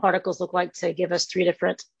nanoparticles look like to give us 3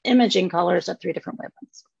 different imaging colors at 3 different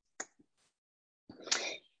wavelengths.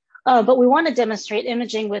 But we want to demonstrate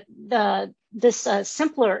imaging with this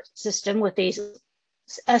simpler system with these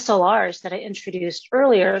SLRs that I introduced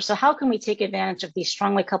earlier. So how can we take advantage of these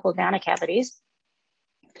strongly coupled nanocavities?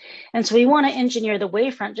 And so we want to engineer the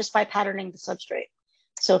wavefront just by patterning the substrate.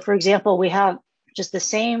 So for example, we have just the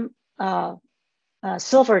same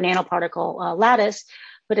silver nanoparticle lattice,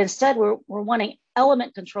 but instead we're wanting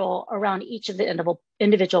element control around each of the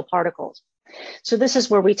individual particles. So this is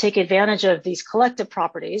where we take advantage of these collective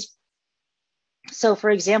properties. So for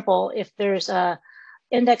example, if there's a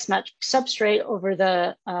index match substrate over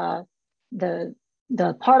the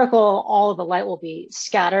particle, all of the light will be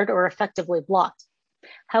scattered or effectively blocked.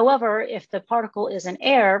 However, if the particle is in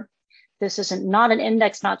air, this is not an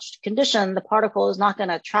index matched condition. The particle is not going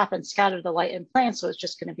to trap and scatter the light in plane, so it's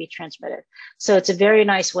just going to be transmitted. So it's a very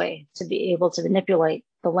nice way to be able to manipulate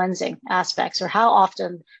the lensing aspects or how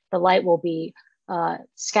often the light will be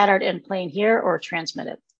scattered in plane here or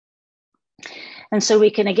transmitted. And so we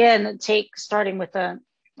can again take, starting with a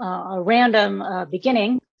random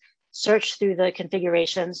beginning, search through the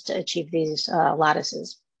configurations to achieve these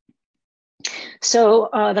lattices. So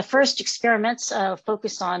the first experiments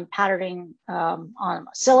focus on patterning on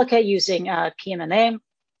silica using PMMA.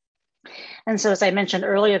 And so as I mentioned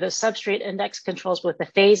earlier, the substrate index controls both the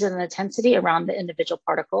phase and the intensity around the individual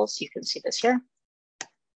particles. You can see this here.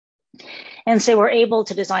 And so we're able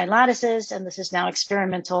to design lattices, and this is now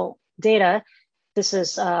experimental data This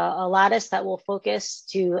is a lattice that will focus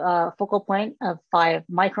to a focal point of 5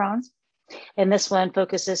 microns. And this one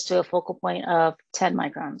focuses to a focal point of 10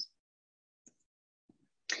 microns.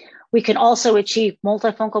 We can also achieve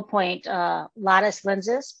multifocal point lattice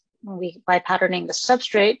lenses by patterning the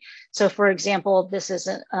substrate. So for example, this is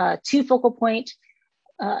a 2 focal point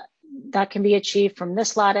that can be achieved from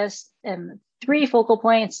this lattice, and 3 focal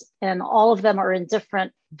points, and all of them are in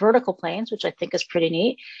different vertical planes, which I think is pretty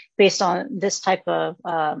neat based on this type of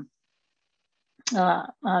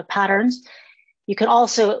patterns. You can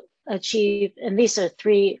also achieve, and these are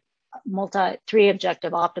 3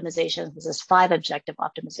 objective optimizations. This is 5 objective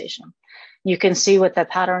optimization. You can see what the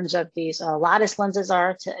patterns of these lattice lenses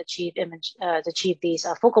are to achieve these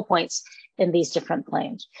focal points in these different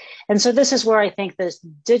planes. And so this is where I think this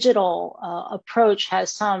digital approach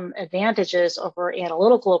has some advantages over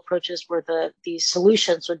analytical approaches where these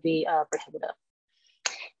solutions would be prohibitive.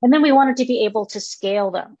 And then we wanted to be able to scale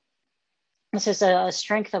them. This is a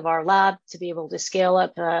strength of our lab, to be able to scale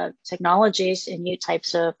up technologies in new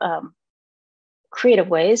types of creative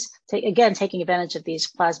ways. Again, taking advantage of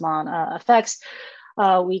these plasmon effects.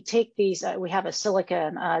 We take these, we have a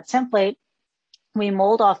silicon template, we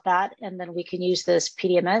mold off that, and then we can use this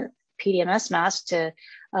PDMS mask to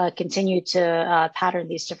continue to pattern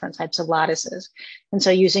these different types of lattices. And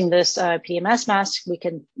so using this PDMS mask, we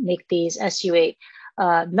can make these SU8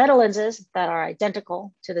 metal lenses that are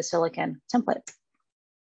identical to the silicon template.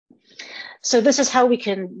 So this is how we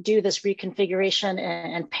can do this reconfiguration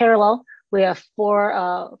in parallel. We have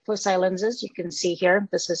 4 foci lenses. You can see here,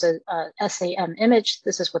 this is a SAM image.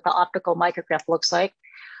 This is what the optical micrograph looks like.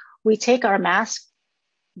 We take our mask,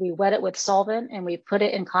 we wet it with solvent, and we put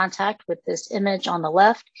it in contact with this image on the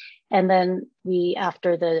left. And then we,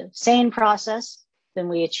 after the same process, then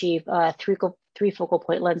we achieve 3 focal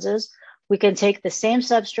point lenses. We can take the same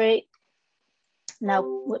substrate, now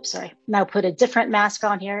put a different mask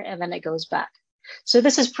on here, and then it goes back. So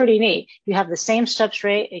this is pretty neat. You have the same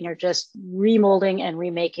substrate and you're just remolding and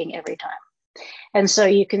remaking every time. And so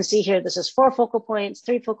you can see here, this is 4 focal points,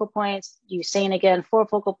 3 focal points, use same again, 4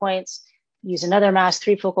 focal points, use another mask,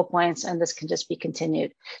 3 focal points, and this can just be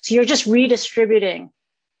continued. So you're just redistributing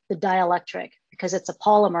the dielectric because it's a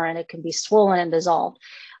polymer and it can be swollen and dissolved.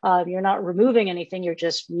 You're not removing anything, you're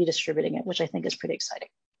just redistributing it, which I think is pretty exciting.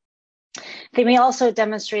 Then we also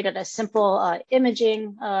demonstrated a simple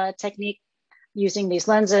imaging technique using these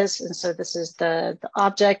lenses. And so this is the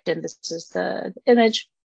object and this is the image.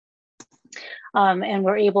 And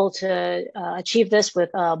we're able to achieve this with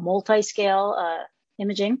multi-scale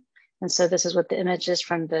imaging. And so this is what the image is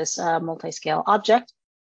from this multi-scale object.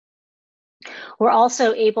 We're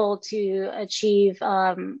also able to achieve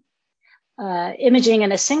imaging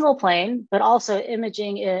in a single plane, but also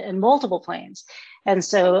imaging in multiple planes. And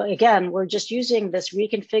so again, we're just using this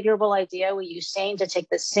reconfigurable idea. We use SANE to take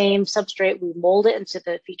the same substrate, we mold it into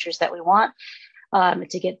the features that we want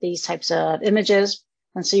to get these types of images.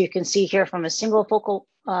 And so you can see here from a single focal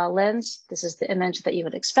lens, this is the image that you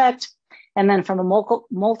would expect. And then from a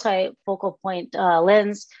multifocal point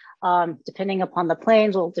lens, depending upon the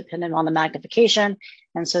planes, will depend on the magnification.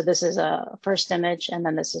 And so this is a first image, and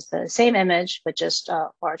then this is the same image, but just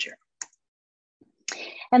larger.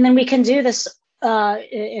 And then we can do this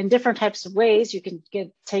in different types of ways. You can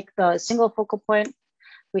take the single focal point.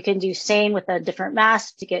 We can do SANE with a different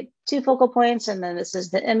mask to get 2 focal points, and then this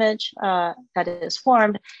is the image that is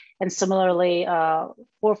formed. And similarly, 4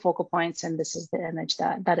 focal points, and this is the image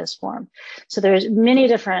that is formed. So there's many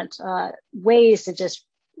different ways to just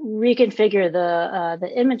reconfigure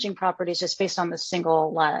the imaging properties just based on the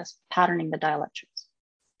single lattice, patterning the dielectrics.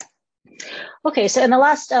 Okay, so in the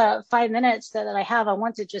last 5 minutes that I have, I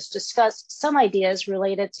want to just discuss some ideas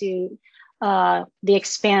related to the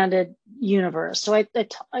expanded universe. So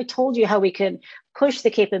I told you how we can push the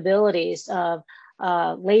capabilities of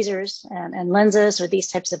lasers and lenses or these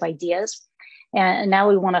types of ideas. And now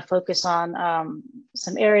we want to focus on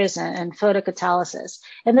some areas in photocatalysis.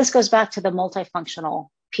 And this goes back to the multifunctional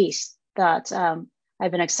piece that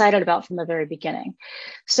I've been excited about from the very beginning.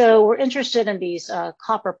 So we're interested in these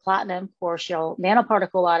copper platinum core shell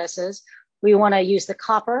nanoparticle lattices. We want to use the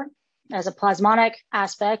copper as a plasmonic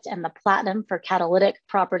aspect and the platinum for catalytic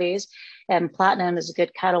properties. And platinum is a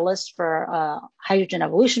good catalyst for hydrogen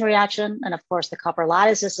evolution reaction. And of course, the copper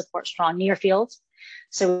lattices support strong near fields.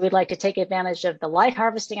 So we'd like to take advantage of the light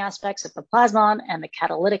harvesting aspects of the plasmon and the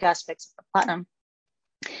catalytic aspects of the platinum.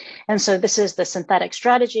 And so this is the synthetic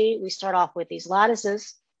strategy. We start off with these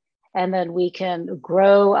lattices, and then we can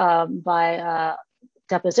grow by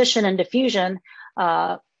deposition and diffusion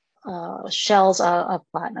shells of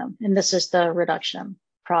platinum. And this is the reduction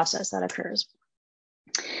process that occurs.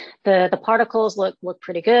 The particles look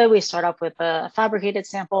pretty good. We start off with a fabricated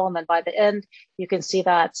sample, and then by the end, you can see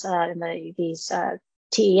that in these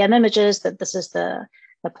TEM images that this is the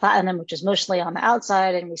platinum, which is mostly on the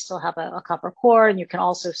outside, and we still have a copper core, and you can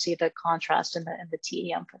also see the contrast in the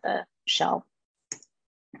TEM for the shell.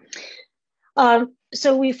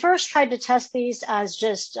 So we first tried to test these as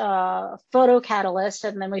just photocatalysts,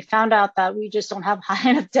 and then we found out that we just don't have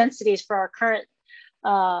high enough densities for our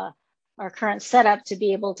current setup to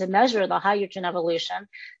be able to measure the hydrogen evolution.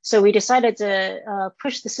 So we decided to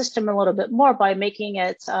push the system a little bit more by making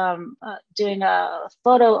it doing a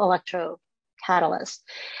photoelectrocatalyst.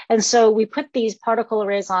 And so we put these particle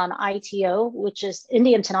arrays on ITO, which is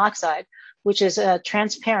indium tenoxide, which is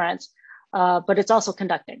transparent, but it's also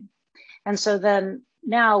conducting. And so then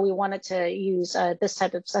now we wanted to use this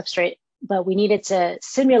type of substrate, but we needed to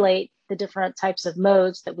simulate the different types of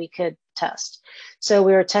modes that we could test. So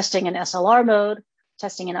we were testing an SLR mode,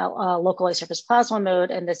 testing in a localized surface plasma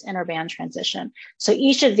mode, and this interband transition. So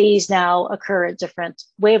each of these now occur at different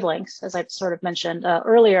wavelengths, as I've sort of mentioned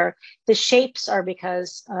earlier. The shapes are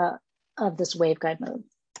because of this waveguide mode.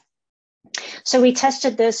 So we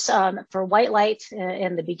tested this for white light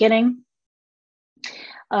in the beginning.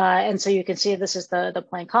 And so you can see this is the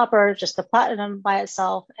plain copper, just the platinum by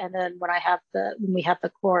itself. And then when we have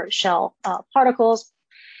the core shell particles,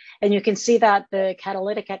 and you can see that the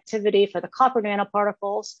catalytic activity for the copper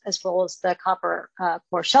nanoparticles, as well as the copper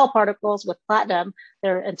core shell particles with platinum,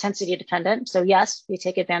 they're intensity dependent. So yes, we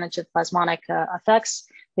take advantage of plasmonic effects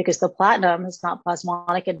because the platinum is not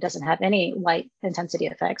plasmonic. It doesn't have any light intensity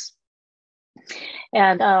effects.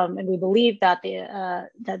 And we believe that the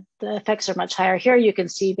effects are much higher here. You can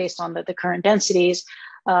see based on the current densities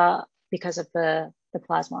because of the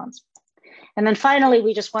plasmons. And then finally,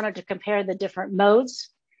 we just wanted to compare the different modes.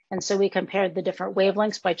 And so we compared the different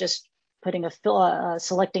wavelengths by just putting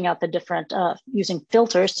selecting out the different, using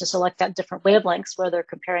filters to select out different wavelengths where they're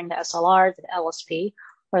comparing the SLR to the LSP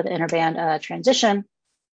or the interband transition.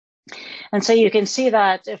 And so you can see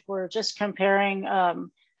that if we're just comparing,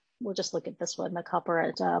 we'll just look at this one, the copper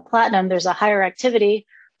at platinum, there's a higher activity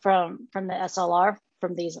from the SLR,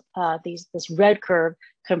 from this red curve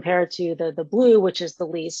compared to the blue, which is the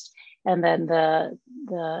least, and then the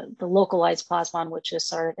localized plasmon, which is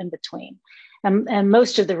sort of in between. And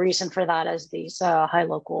most of the reason for that is these high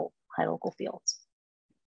local fields.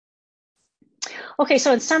 Okay,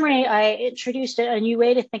 so in summary, I introduced a new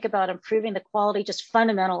way to think about improving the quality just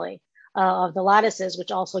fundamentally of the lattices,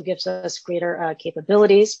 which also gives us greater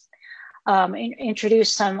capabilities.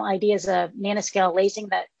 Introduce some ideas of nanoscale lasing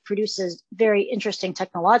that produces very interesting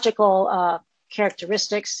technological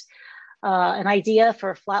characteristics. An idea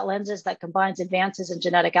for flat lenses that combines advances in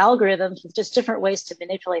genetic algorithms with just different ways to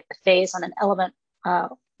manipulate the phase on an element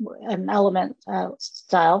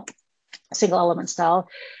style, single element style,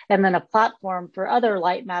 and then a platform for other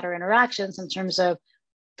light matter interactions in terms of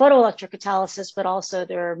photoelectrocatalysis, but also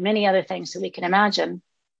there are many other things that we can imagine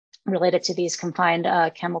related to these confined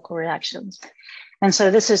chemical reactions. And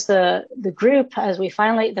so this is the group as we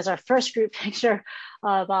finally, there's our first group picture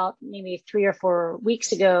about maybe 3 or 4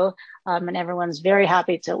 weeks ago. And everyone's very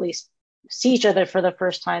happy to at least see each other for the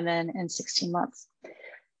first time in 16 months.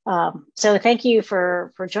 So thank you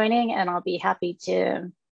for joining, and I'll be happy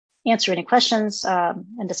to answer any questions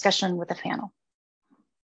and discussion with the panel.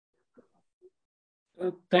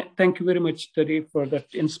 Thank you very much, Teri, for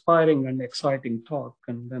that inspiring and exciting talk,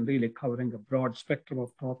 and then really covering a broad spectrum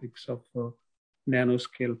of topics of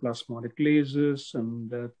nanoscale plasmonic lasers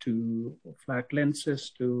and to flat lenses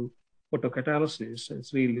to photocatalysis.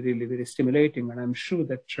 It's really, really very stimulating, and I'm sure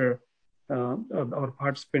that our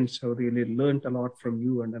participants have really learned a lot from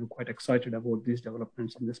you, and I'm quite excited about these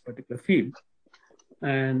developments in this particular field.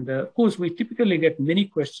 And of course, we typically get many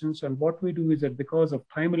questions, and what we do is that because of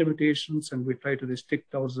time limitations, and we try to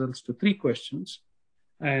restrict ourselves to 3 questions.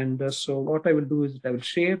 And so what I will do is that I will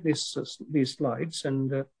share these slides. And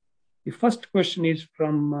the first question is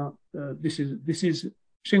from, this is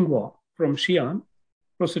Xinghua from Xi'an.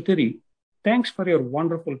 Professor Teri, thanks for your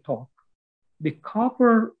wonderful talk. The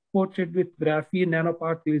copper coated with graphene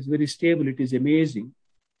nanoparticle is very stable. It is amazing.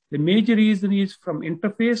 The major reason is from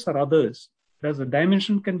interface or others? Does the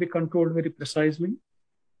dimension can be controlled very precisely?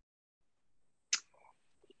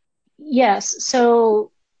 Yes,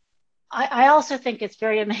 so I also think it's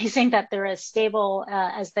very amazing that they're as stable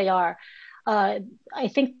as they are. I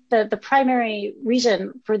think the primary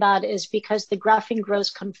reason for that is because the graphene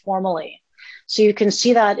grows conformally. So you can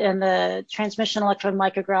see that in the transmission electron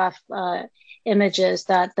micrograph images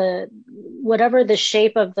that whatever the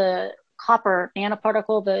shape of the copper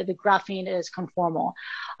nanoparticle, the graphene is conformal.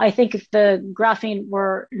 I think if the graphene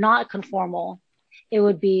were not conformal, it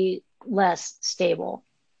would be less stable.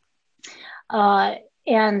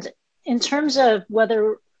 And in terms of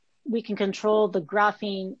whether we can control the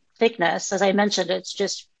graphene thickness, as I mentioned, it's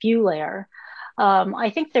just few layer.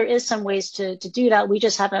 I think there is some ways to do that. We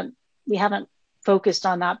haven't focused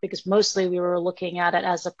on that because mostly we were looking at it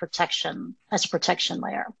as a protection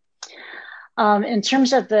layer. In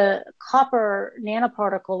terms of the copper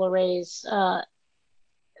nanoparticle arrays,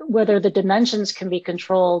 whether the dimensions can be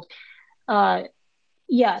controlled,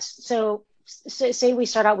 yes. So say we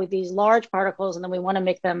start out with these large particles and then we want to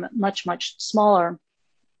make them much, much smaller.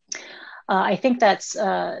 I think that's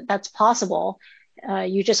possible.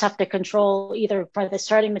 You just have to control either by the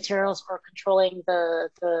starting materials or controlling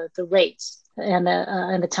the rates and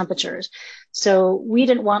the temperatures. So we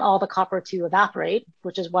didn't want all the copper to evaporate,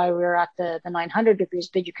 which is why we were at the 900 degrees,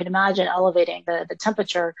 but you can imagine elevating the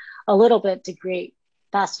temperature a little bit to create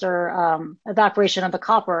faster evaporation of the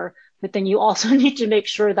copper. But then you also need to make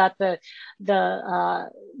sure that the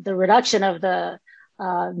reduction of the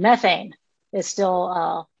methane is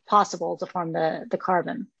still possible to form the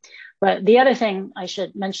carbon. But the other thing I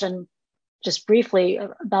should mention just briefly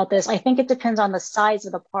about this, I think it depends on the size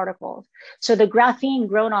of the particles. So the graphene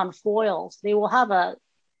grown on foils, they will have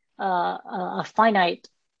a finite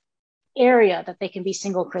area that they can be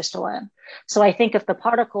single crystalline. So I think if the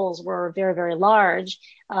particles were very, very large,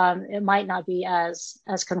 it might not be as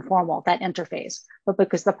conformal, that interface. But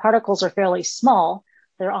because the particles are fairly small,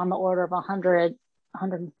 they're on the order of 100,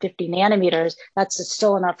 150 nanometers, that's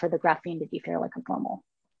still enough for the graphene to be fairly conformal.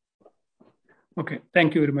 Okay,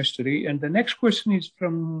 thank you very much, Teri. And the next question is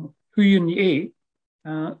from Huyun A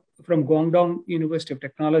from Guangdong University of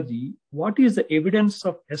Technology. What is the evidence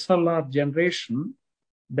of SLR generation?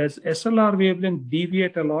 Does SLR wavelength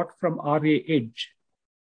deviate a lot from RA edge?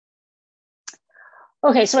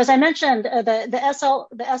 Okay, so as I mentioned, the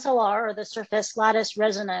SLR, or the surface lattice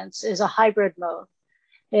resonance, is a hybrid mode.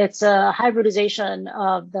 It's a hybridization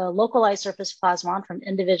of the localized surface plasmon from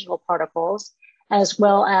individual particles, as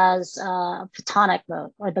well as photonic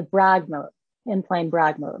mode, or the Bragg mode, in-plane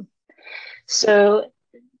Bragg mode. So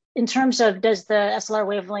in terms of does the SLR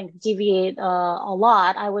wavelength deviate a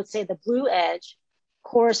lot, I would say the blue edge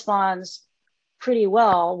corresponds pretty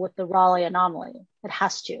well with the Rayleigh anomaly. It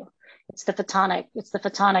has to. It's the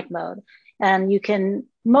photonic mode. And you can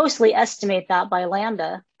mostly estimate that by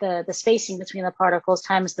lambda, the spacing between the particles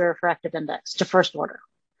times the refractive index to first order.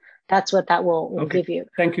 That's what that will give you.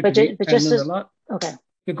 Thank you. But just as, okay.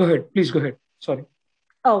 Yeah, go ahead. Please go ahead. Sorry.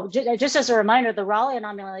 Oh, just as a reminder, the Rayleigh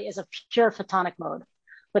anomaly is a pure photonic mode,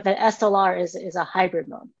 but the SLR is a hybrid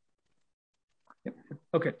mode. Yep.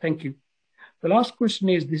 Okay, thank you. The last question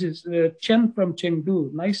is, this is Chen from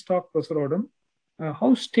Chengdu. Nice talk, Professor Odom.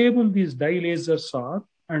 How stable these dye lasers are,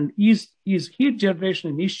 and is heat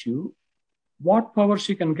generation an issue? What powers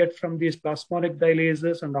you can get from these plasmonic dye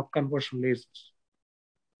lasers and upconversion lasers?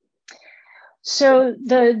 So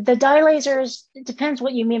the dye lasers, it depends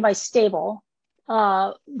what you mean by stable.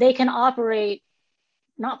 They can operate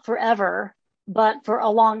not forever, but for a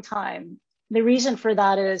long time. The reason for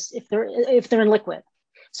that is if they're in liquid.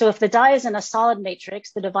 So if the dye is in a solid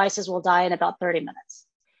matrix, the devices will die in about 30 minutes.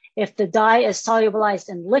 If the dye is solubilized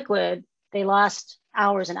in liquid, they last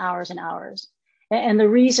hours and hours and hours. And the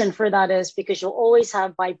reason for that is because you'll always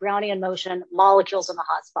have, by Brownian motion, molecules in the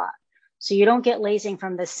hotspot. So you don't get lasing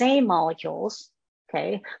from the same molecules,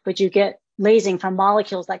 okay, but you get lasing from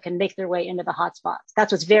molecules that can make their way into the hotspots.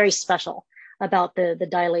 That's what's very special about the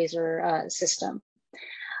dye laser system.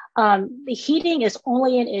 The heating is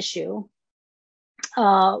only an issue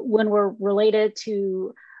when we're related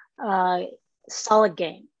to solid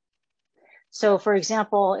gain. So for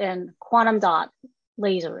example, in quantum dot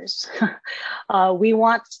lasers, we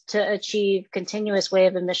want to achieve continuous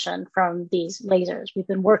wave emission from these lasers. We've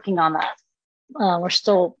been working on that. We're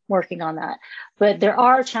still working on that. But there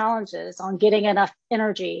are challenges on getting enough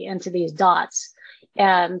energy into these dots.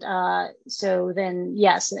 And so then,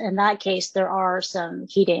 yes, in that case, there are some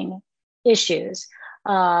heating issues.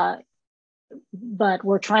 But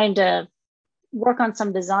we're trying to work on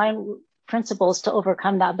some design principles to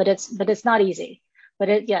overcome that, but it's not easy.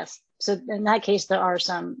 But yes, so in that case, there are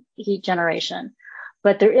some heat generation,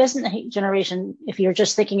 but there isn't heat generation if you're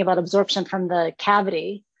just thinking about absorption from the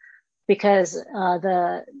cavity, because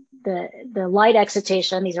the light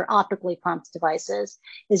excitation, these are optically pumped devices,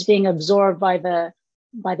 is being absorbed by the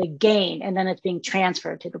gain, and then it's being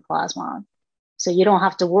transferred to the plasmon. So you don't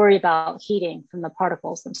have to worry about heating from the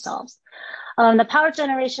particles themselves. The power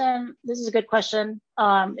generation, this is a good question.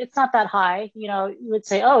 It's not that high. You know, you would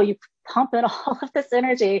say, oh, you pump in all of this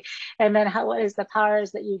energy, and then what is the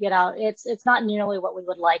powers that you get out? It's not nearly what we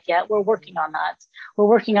would like yet. We're working on that. We're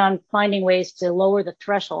working on finding ways to lower the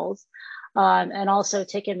thresholds, and also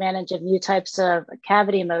take advantage of new types of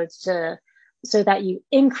cavity modes so that you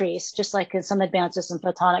increase, just like in some advances in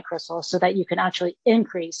photonic crystals, so that you can actually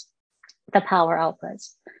increase the power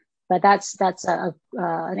outputs. But that's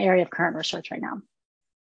an area of current research right now.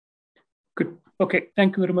 Good. Okay.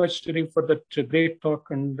 Thank you very much, Teri, for that great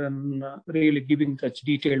talk and really giving such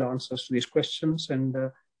detailed answers to these questions. And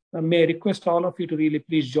may I request all of you to really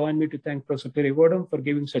please join me to thank Professor Teri Odom for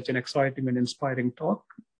giving such an exciting and inspiring talk.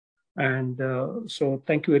 And so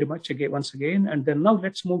thank you very much again, once again. And then now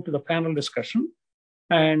let's move to the panel discussion.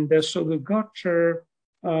 And so we've got, today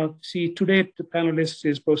the panelist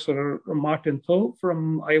is Professor Martin Tho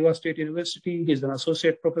from Iowa State University. He's an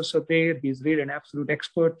associate professor there. He's really an absolute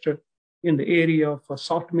expert in the area of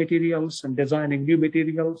soft materials and designing new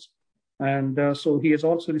materials. And so he has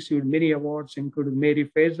also received many awards, including Mary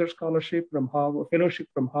Fraser Scholarship from Harvard, Fellowship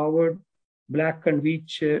from Harvard, Black and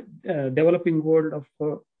Veatch Developing World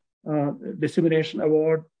of Dissemination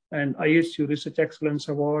Award, and ISU Research Excellence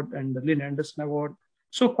Award, and the Lynn Anderson Award.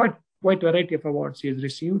 So quite variety of awards he has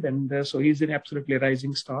received. And so he's an absolutely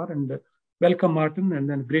rising star. And welcome, Martin, and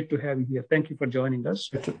then great to have you here. Thank you for joining us.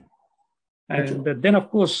 Thank you. And then, of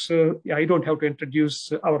course, I don't have to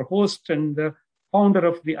introduce our host and founder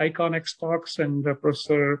of the IconX Talks, and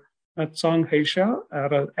Professor Tsang Heisha.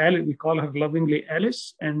 We call her lovingly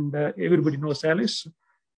Alice, and everybody knows Alice.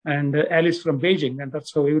 And Alice from Beijing, and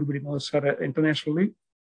that's how everybody knows her internationally.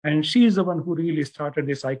 And she is the one who really started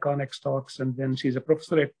this IconX Talks, and then she's a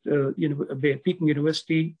professor at Peking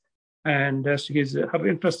University. And her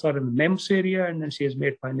interests are in the MEMS area, and then she has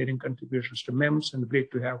made pioneering contributions to MEMS, and great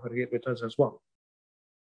to have her here with us as well.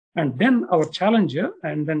 And then our challenger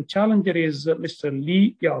is Mr.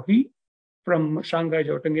 Li Yahui from Shanghai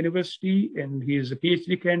Jiaotong University, and he is a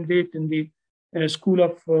PhD candidate in the School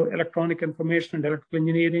of Electronic Information and Electrical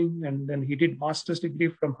Engineering, and then he did master's degree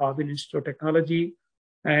from Harbin Institute of Technology,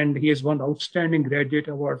 and he has won the Outstanding Graduate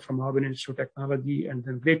Award from Harbin Institute of Technology, and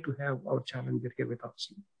then great to have our challenger here with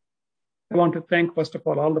us. I want to thank, first of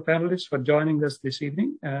all the panelists for joining us this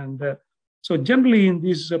evening. And so generally in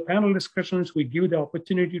these panel discussions, we give the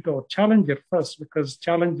opportunity to our challenger first, because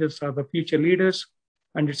challengers are the future leaders,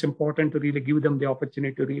 and it's important to really give them the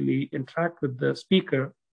opportunity to really interact with the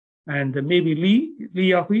speaker. And maybe Li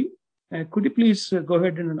Yahui, could you please go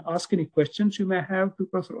ahead and ask any questions you may have to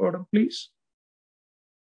Professor Odom, please?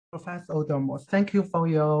 Professor Odom, thank you for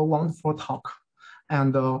your wonderful talk.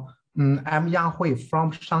 And I'm Yang Hui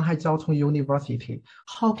from Shanghai Jiaotong University.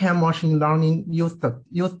 How can machine learning use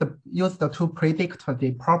to predict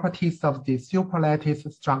the properties of the superlattice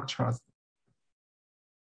structures?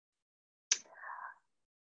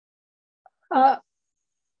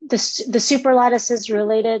 The superlattice is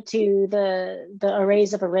related to the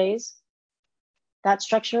arrays of arrays, that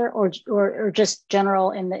structure, or just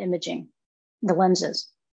general in the imaging, the lenses?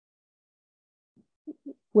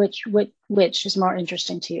 Which is more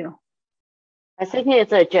interesting to you? I think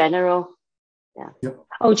it's a general, yeah. Yep.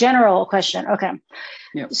 Oh, general question. Okay.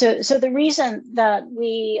 Yep. So the reason that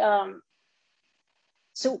we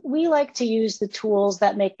like to use the tools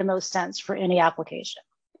that make the most sense for any application.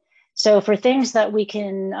 So for things that we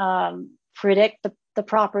can predict the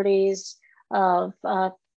properties of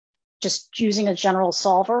just using a general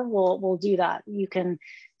solver, we'll do that. You can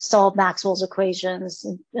solve Maxwell's equations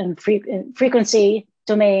in frequency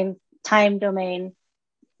domain, time domain,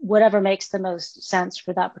 whatever makes the most sense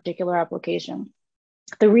for that particular application.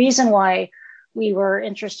 The reason why we were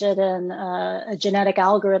interested in a genetic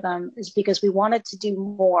algorithm is because we wanted to do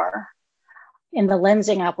more in the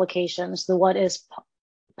lensing applications than what is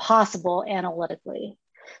possible analytically.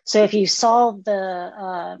 So if you solve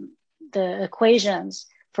the equations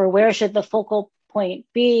for where should the focal point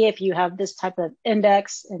be, if you have this type of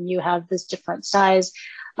index and you have this different size,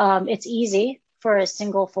 it's easy for a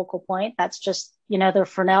single focal point. That's just, the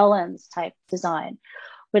Fresnel lens type design.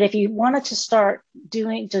 But if you wanted to start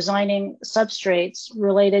designing substrates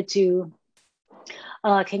related to,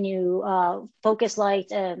 can you focus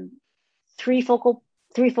light in three focal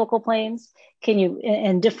planes? Can you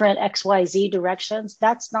in different XYZ directions?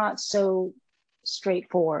 That's not so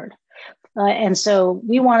straightforward. And so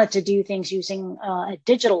we wanted to do things using a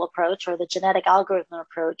digital approach or the genetic algorithm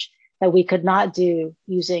approach that we could not do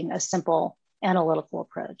using a simple analytical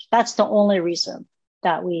approach. That's the only reason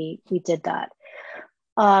that we did that.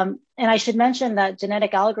 And I should mention that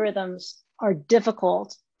genetic algorithms are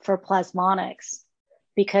difficult for plasmonics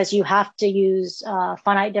because you have to use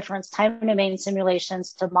finite difference time domain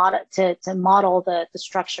simulations to model the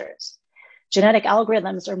structures. Genetic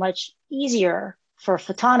algorithms are much easier for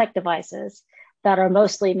photonic devices that are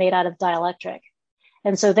mostly made out of dielectric.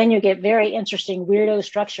 And so then you get very interesting weirdo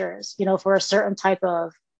structures, for a certain type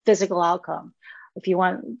of physical outcome. If you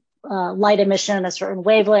want light emission, a certain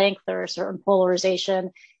wavelength or a certain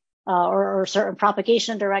polarization or a certain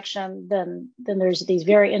propagation direction, then there's these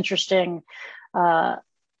very interesting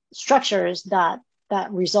structures that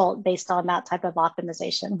result based on that type of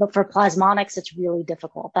optimization. But for plasmonics, it's really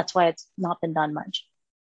difficult. That's why it's not been done much.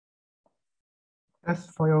 Thanks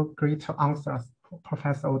for your great answers,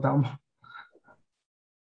 Professor Odom.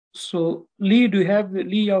 So Lee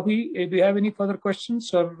Yahui, do you have any further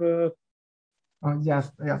questions or?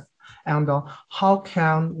 Yes. And how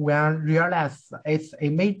can one realize its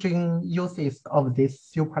imaging uses of these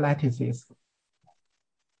super lattices?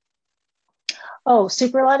 Oh,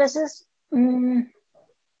 super lattices? Well,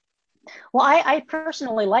 I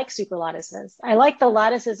personally like super lattices. I like the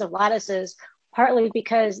lattices of lattices partly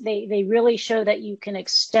because they really show that you can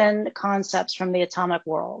extend concepts from the atomic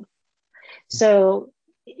world. So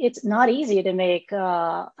it's not easy to make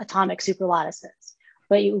atomic superlattices,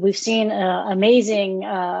 but we've seen amazing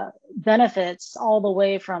benefits all the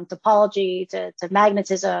way from topology to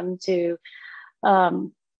magnetism to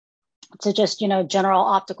just general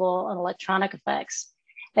optical and electronic effects.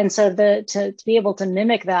 And so to be able to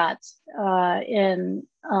mimic that in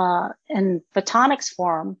photonics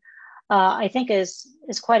form, I think is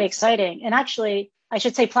quite exciting. And actually, I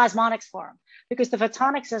should say plasmonics form, because the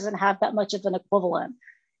photonics doesn't have that much of an equivalent.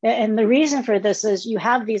 And the reason for this is you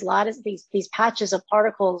have these these patches of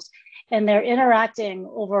particles, and they're interacting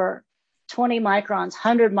over 20 microns,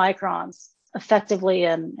 100 microns effectively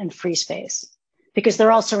in free space, because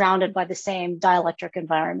they're all surrounded by the same dielectric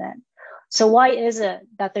environment. So why is it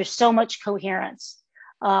that there's so much coherence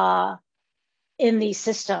in the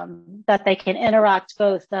system that they can interact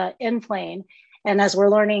both in plane, and as we're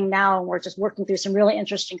learning now, we're just working through some really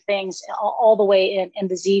interesting things all the way in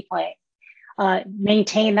the Z plane,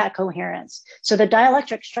 maintain that coherence. So the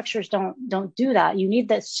dielectric structures don't do that. You need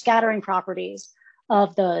the scattering properties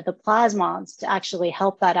of the plasmons to actually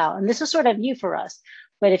help that out. And this is sort of new for us.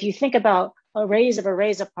 But if you think about arrays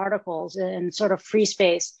of particles in sort of free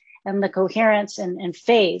space and the coherence and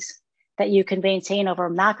phase that you can maintain over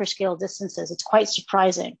macro scale distances, it's quite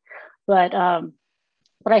surprising. But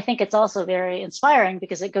I think it's also very inspiring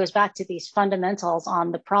because it goes back to these fundamentals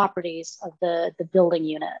on the properties of the building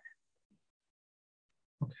unit.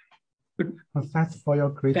 Okay. Well, thanks for your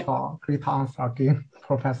great answer again,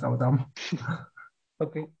 Professor Odom.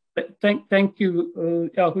 Okay. Thank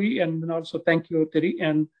you, Yahui, and also thank you, Teri.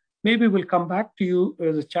 And maybe we'll come back to you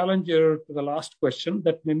as a challenger to the last question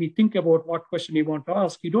that made me think about what question you want to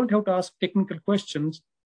ask. You don't have to ask technical questions.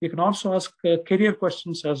 You can also ask career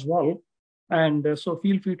questions as well. And so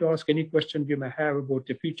feel free to ask any questions you may have about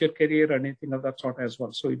your future career or anything of that sort as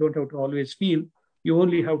well. So you don't have to always feel you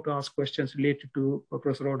only have to ask questions related to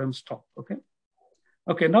Professor Odom's talk, okay?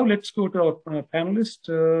 Okay, now let's go to our panelist,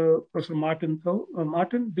 Professor Martin.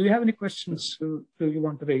 Martin, do you have any questions you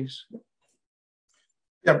want to raise?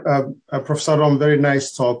 Yeah, Professor Odom, very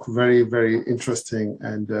nice talk, very, very interesting.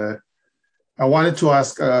 And I wanted to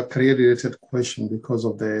ask a career-related question because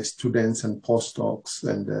of the students and postdocs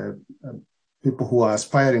and people who are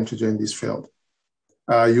aspiring to join this field.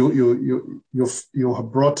 You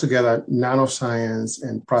have brought together nanoscience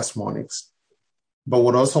and plasmonics, but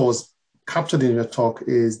what also was captured in your talk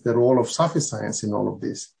is the role of surface science in all of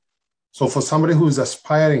this. So for somebody who is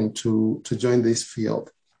aspiring to join this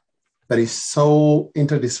field that is so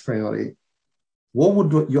interdisciplinary, what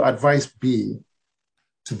would your advice be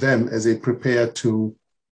to them as they prepare to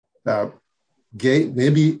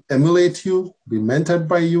maybe emulate you, be mentored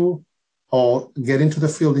by you, or get into the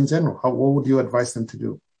field in general? What would you advise them to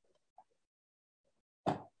do?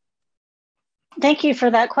 Thank you for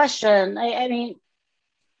that question. I mean,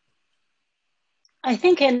 I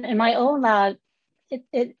think in my own lab,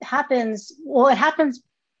 it happens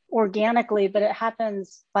organically, but it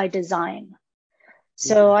happens by design.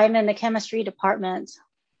 So I'm in the chemistry department,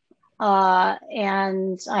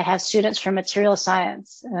 and I have students from material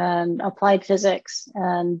science and applied physics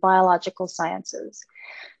and biological sciences.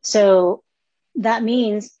 So that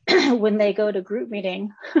means when they go to group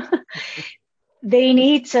meeting, they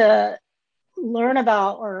need to learn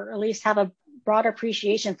about, or at least have a broad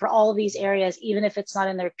appreciation for all of these areas, even if it's not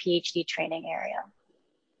in their PhD training area.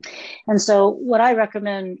 And so what I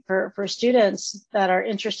recommend for students that are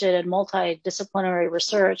interested in multidisciplinary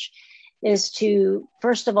research is to,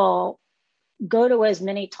 first of all, go to as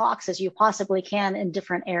many talks as you possibly can in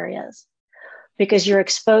different areas, because you're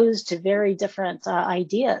exposed to very different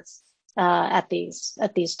ideas at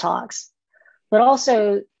these talks. But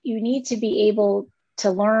also, you need to be able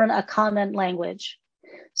to learn a common language.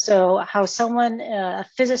 So how a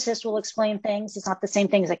physicist will explain things is not the same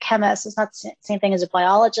thing as a chemist, it's not the same thing as a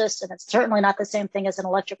biologist, and it's certainly not the same thing as an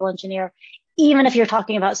electrical engineer, even if you're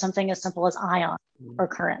talking about something as simple as ion or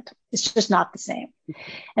current. It's just not the same.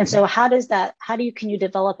 And so can you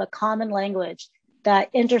develop a common language that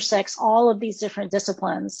intersects all of these different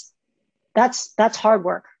disciplines? That's hard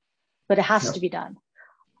work, but it has to be done.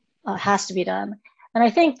 Has to be done. And I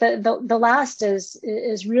think that the last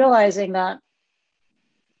is realizing that,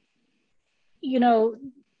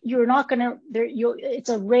 you're not going to, it's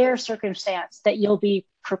a rare circumstance that you'll be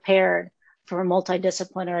prepared for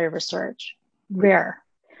multidisciplinary research. Rare.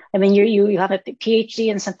 I mean, you have a PhD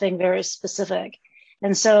in something very specific.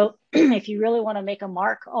 And so if you really want to make a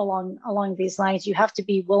mark along these lines, you have to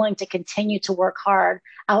be willing to continue to work hard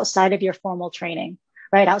outside of your formal training,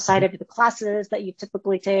 right? Outside of the classes that you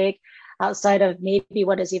typically take, outside of maybe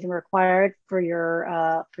what is even required for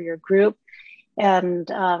your group. And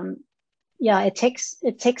it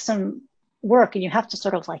takes some work, and you have to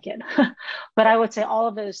sort of like it. But I would say all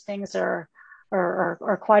of those things are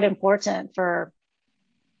quite important for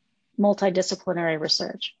multidisciplinary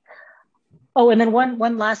research. Oh, and then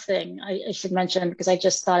one last thing I should mention, because I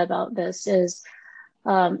just thought about this, is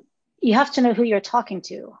you have to know who you're talking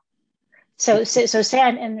to. So say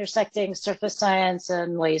I'm intersecting surface science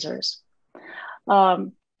and lasers.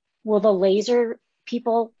 Will the laser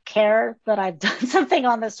people care that I've done something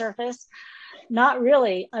on the surface? Not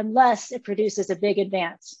really, unless it produces a big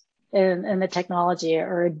advance in the technology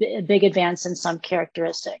or a big advance in some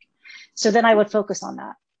characteristic. So then I would focus on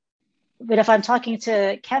that. But if I'm talking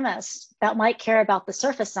to chemists that might care about the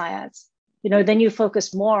surface science, then you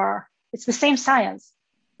focus more. It's the same science,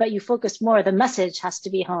 but you focus more. The message has to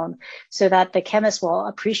be honed so that the chemist will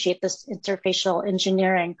appreciate this interfacial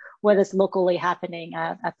engineering, what is locally happening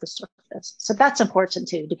at the surface. So that's important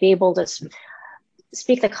too, to be able to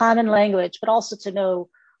speak the common language, but also to know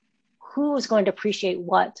who is going to appreciate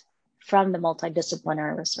what from the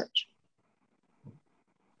multidisciplinary research.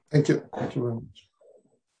 Thank you. Thank you very much.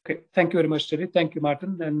 Okay, thank you very much, Teri. Thank you,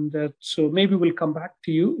 Martin. And so maybe we'll come back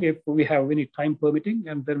to you if we have any time permitting,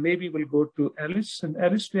 and then maybe we'll go to Alice. And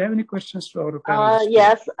Alice, do you have any questions to our panelists?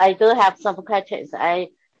 Yes, I do have some questions. I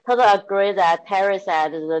totally agree that Teri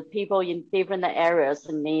said the people in different areas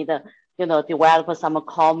need, develop some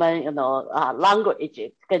common, language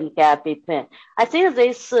can get between. I think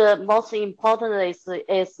this most important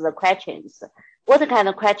is the questions. What kind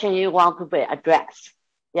of question you want to be addressed?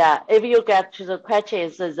 Yeah, if you get to the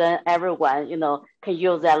questions, then everyone, can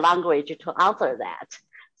use their language to answer that.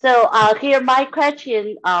 So here, my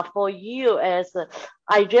question for you is,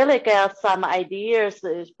 I really get some ideas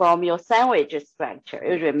from your sandwich structure.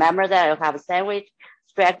 You remember that you have a sandwich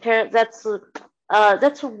structure? That's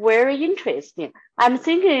very interesting. I'm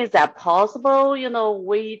thinking, is that possible?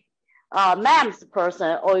 We MEMS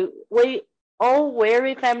person, or we all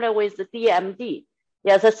very familiar with the DMD.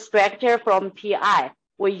 Yeah, the structure from PI.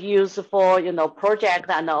 We use for, project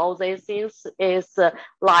and all these things is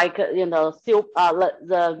like,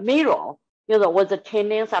 the mirror, with the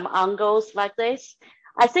tuning some angles like this.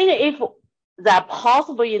 I think if that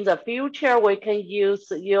possible in the future, we can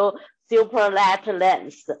use your superlat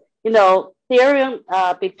lens, during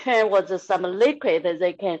between was some liquid,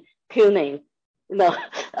 they can tuning,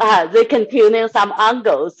 they can tuning some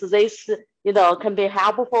angles. This, can be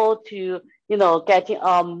helpful to, getting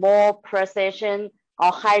a more precision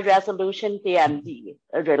or high resolution DMD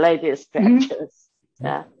related structures.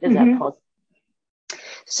 Yeah, is that possible?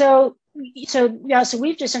 So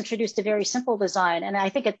we've just introduced a very simple design, and I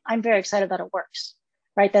think I'm very excited that it works,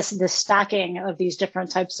 right? That's the stacking of these different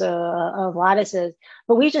types of lattices.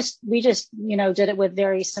 But we just did it with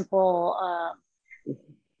very simple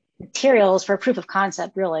materials for proof of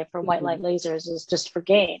concept, really, for white light lasers, is just for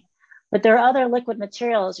gain. But there are other liquid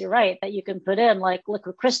materials, you're right, that you can put in, like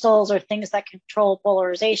liquid crystals or things that control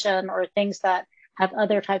polarization or things that have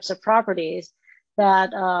other types of properties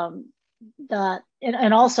and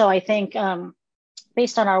also I think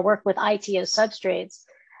based on our work with ITO substrates,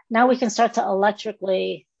 now we can start to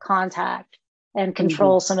electrically contact and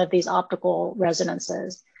control some of these optical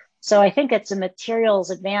resonances. So I think it's a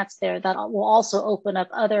materials advance there that will also open up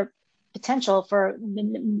other potential for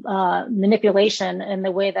manipulation in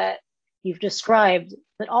the way that you've described,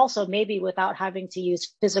 but also maybe without having to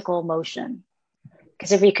use physical motion.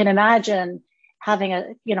 Because if you can imagine having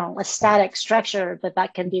a static structure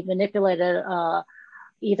that can be manipulated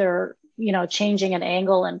either changing an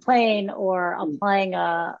angle and plane or applying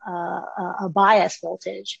a bias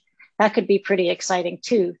voltage. That could be pretty exciting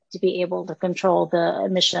too, to be able to control the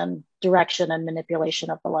emission direction and manipulation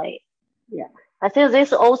of the light. Yeah, I think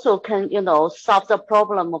this also can, solve the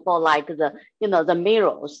problem for like the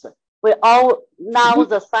mirrors. We all now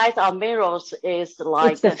the size of mirrors is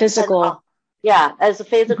like it's the physical. As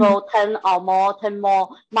physical 10 more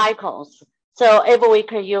microns. So if we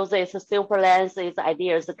can use this super lens, these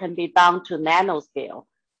ideas can be done to nanoscale.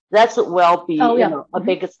 That will be a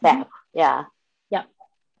big step. Yeah.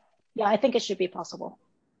 Yeah, I think it should be possible.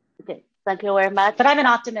 Okay, thank you very much. But I'm an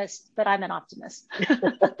optimist.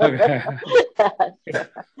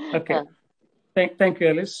 Okay. Thank you,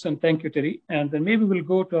 Alice, and thank you, Teri. And then maybe we'll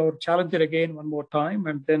go to our challenger again one more time,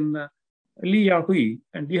 and then Li Yahui.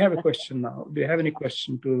 And do you have a question now? Do you have any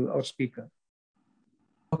question to our speaker?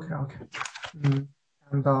 Okay.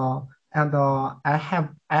 I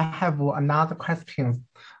have another question.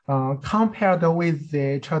 Compared with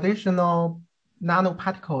the traditional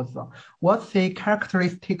nanoparticles, what's the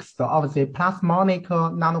characteristics of the plasmonic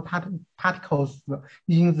nanoparticles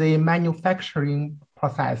in the manufacturing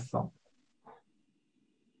process?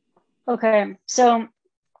 Okay, so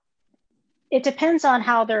it depends on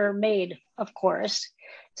how they're made, of course.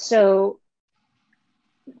 So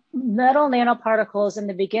metal nanoparticles in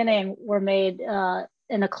the beginning were made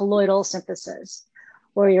in a colloidal synthesis,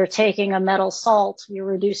 where you're taking a metal salt, you're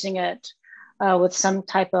reducing it with some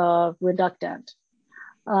type of reductant.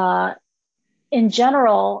 In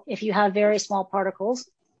general, if you have very small particles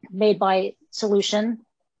made by solution,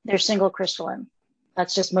 they're single crystalline.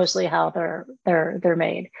 That's just mostly how they're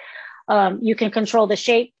made. You can control the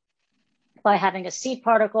shape by having a seed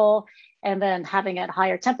particle and then having it at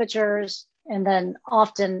higher temperatures. And then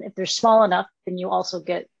often, if they're small enough, then you also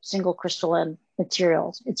get single crystalline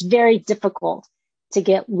materials. It's very difficult to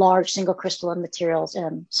get large single crystalline materials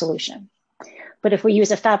in solution. But if we use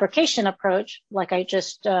a fabrication approach, like I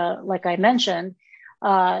mentioned,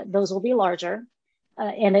 those will be larger.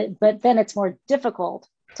 But then it's more difficult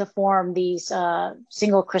to form these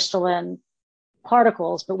single crystalline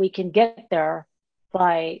particles, but we can get there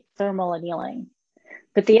by thermal annealing.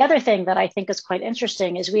 But the other thing that I think is quite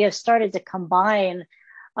interesting is we have started to combine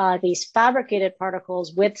these fabricated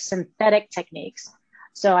particles with synthetic techniques.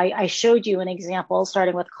 So I showed you an example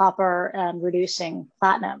starting with copper and reducing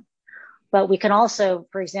platinum. But we can also,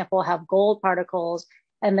 for example, have gold particles,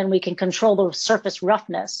 and then we can control the surface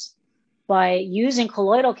roughness by using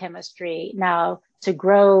colloidal chemistry now to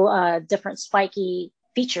grow different spiky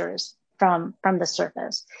features from the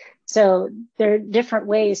surface. So there are different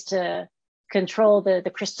ways to control the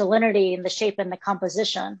crystallinity and the shape and the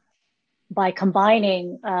composition by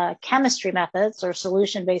combining chemistry methods or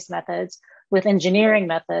solution-based methods with engineering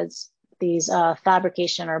methods, these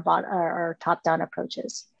fabrication or top-down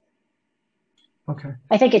approaches. Okay.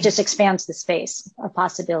 I think it just expands the space of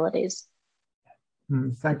possibilities.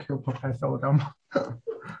 Thank you, Professor Odom.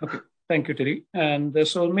 Okay, thank you, Teri. And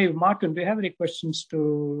so maybe Martin, do you have any questions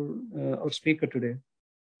to our speaker today?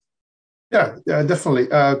 Yeah, definitely.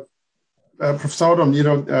 Professor Odom,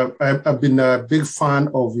 I've been a big fan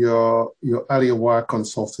of your earlier work on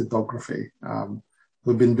soft lithography.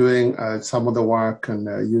 We've been doing some of the work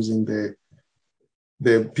and using the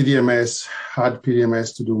PDMS, hard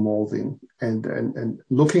PDMS to do molding, and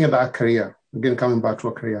looking at that career, again, coming back to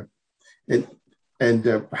a career,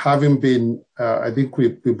 and having been, I think we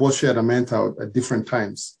both shared a mentor at different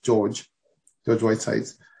times, George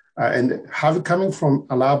Whitesides, and coming from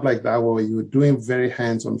a lab like that where you were doing very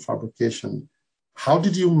hands-on fabrication, how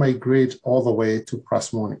did you migrate all the way to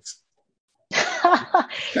Plasmonics?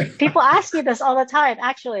 People ask me this all the time,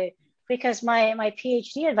 actually, because my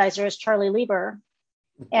PhD advisor is Charlie Lieber.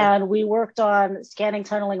 And we worked on scanning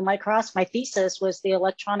tunneling microscopy. My thesis was the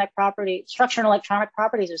structure and electronic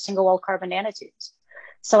properties of single-walled carbon nanotubes.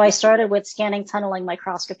 So I started with scanning tunneling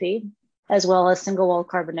microscopy as well as single-walled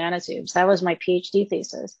carbon nanotubes. That was my PhD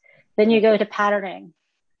thesis. Then you go to patterning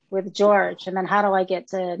with George, and then how do I get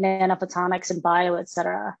to nanophotonics and bio, et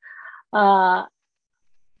cetera? I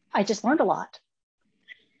just learned a lot.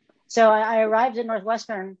 So I arrived at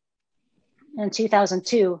Northwestern in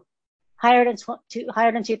 2002. Hired in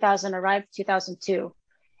 2000, arrived in 2002.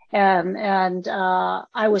 And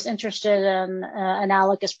I was interested in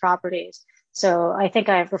analogous properties. So I think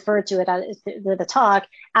I've referred to it as the talk,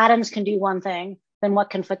 atoms can do one thing, then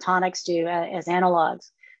what can photonics do as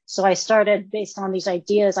analogs? So I started based on these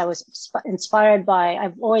ideas. I was inspired by,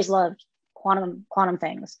 I've always loved quantum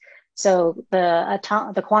things. So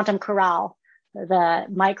the quantum corral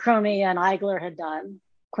that Mike Cromie and Eigler had done,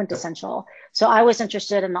 quintessential. So I was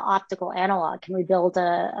interested in the optical analog. Can we build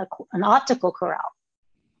an optical corral?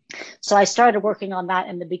 So I started working on that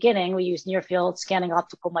in the beginning. We used near field scanning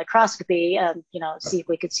optical microscopy and, see if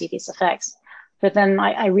we could see these effects. But then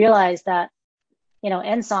I realized that,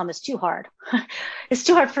 NSOM is too hard. It's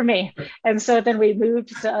too hard for me. And so then we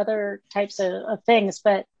moved to other types of things.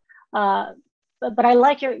 But I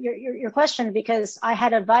like your question, because I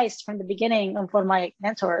had advice from the beginning of one of my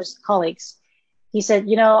mentors, colleagues. He said,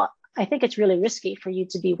 I think it's really risky for you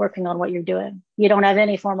to be working on what you're doing. You don't have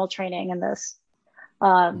any formal training in this.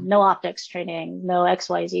 No optics training, no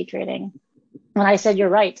XYZ training. And I said, you're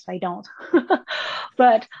right, I don't.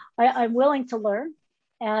 But I'm willing to learn.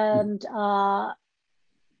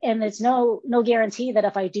 And it's no guarantee that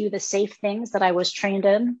if I do the safe things that I was trained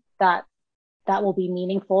in, that will be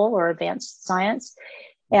meaningful or advanced science.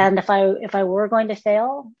 And if I were going to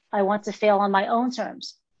fail, I want to fail on my own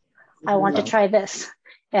terms. I want to try this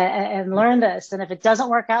and learn this. And if it doesn't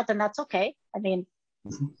work out, then that's okay. I mean,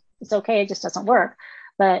 it's okay, it just doesn't work.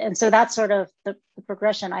 And so that's sort of the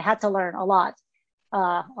progression. I had to learn a lot.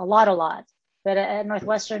 But at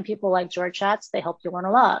Northwestern, people like George Schatz, they helped you learn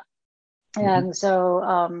a lot. And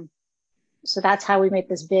so that's how we made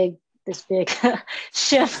this big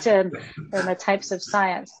shift in the types of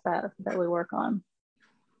science that we work on.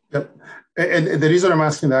 Yep. And the reason I'm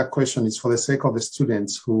asking that question is for the sake of the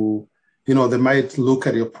students who, they might look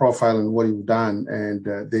at your profile and what you've done, and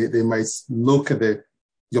they might look at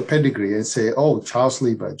your pedigree and say, oh, Charles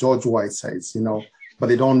Lieber, George Whitesides, but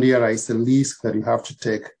they don't realize the risk that you have to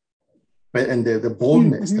take and the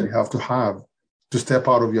boldness that you have to step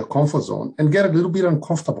out of your comfort zone and get a little bit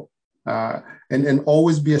uncomfortable and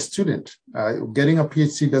always be a student. Getting a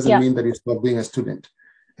PhD doesn't mean that you stop being a student.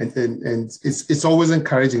 And it's always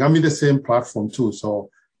encouraging. I'm in the same platform too. So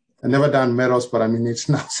I've never done medals, but I'm in it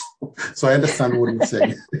now. So I understand what you're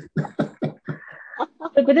saying.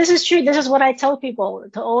 But this is true. This is what I tell people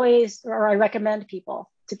to always, or I recommend to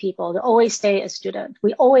people to always stay a student.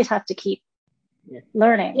 We always have to keep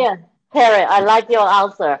learning. Yeah, Teri, I like your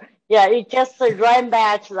answer. Yeah, it just right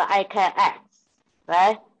match the I can X,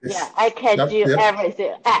 right? Yes. Yeah, I can do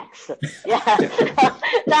everything X. Yeah.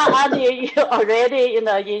 Not only you already,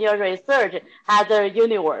 in your research had the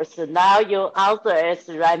universe. Now your answer is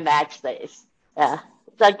right match this. Yeah.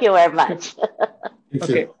 Thank you very much.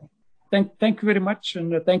 Okay. Thank you very much.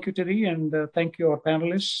 And thank you, Teri. And thank you, our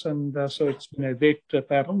panelists. And so it's been a great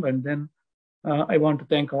panel. And then I want to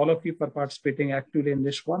thank all of you for participating actively in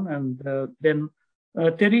this one. And then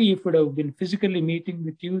Teri, if would have been physically meeting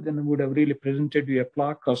with you, then I would have really presented you a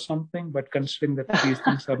plaque or something. But considering that these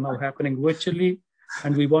things are now happening virtually,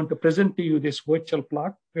 and we want to present to you this virtual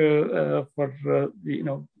plaque for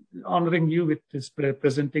honoring you with this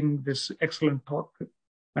presenting this excellent talk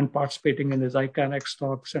and participating in these ICANX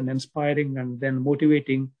talks and inspiring and then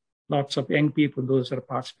motivating lots of young people, those who are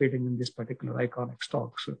participating in this particular ICANX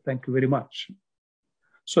talk. So thank you very much.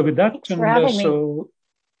 So with that,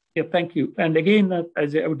 yeah, thank you. And again,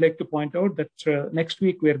 as I would like to point out that next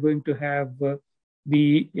week we are going to have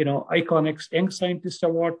the ICANX Young Scientist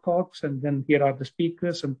Award talks, and then here are the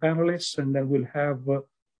speakers and panelists, and then we'll have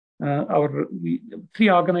our three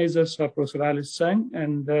organizers are Professor Alice Zhang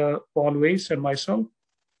and Paul Weiss and myself.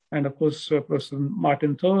 And of course, Professor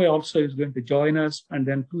Martin Towe also is going to join us. And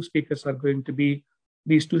then two speakers are going to be,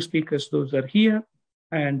 these two speakers, those are here.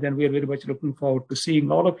 And then we are very much looking forward to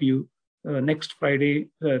seeing all of you next Friday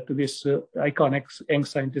to this ICANX Young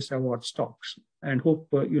Scientist Awards talks. And hope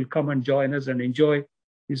you'll come and join us and enjoy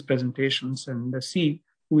these presentations and see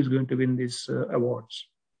who is going to win these awards.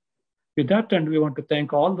 With that, and we want to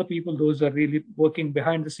thank all the people, those who are really working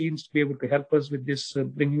behind the scenes to be able to help us with this,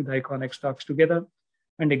 bringing the ICANX talks together.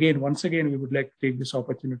 And again, once again, we would like to take this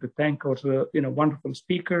opportunity to thank our wonderful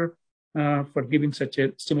speaker for giving such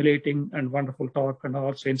a stimulating and wonderful talk, and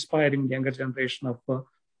also inspiring the younger generation of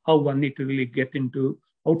how one need to really get into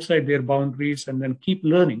outside their boundaries and then keep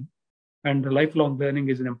learning. And the lifelong learning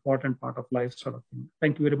is an important part of life sort of thing.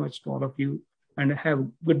 Thank you very much to all of you, and have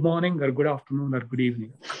good morning or good afternoon or good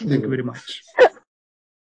evening. Thank you very much.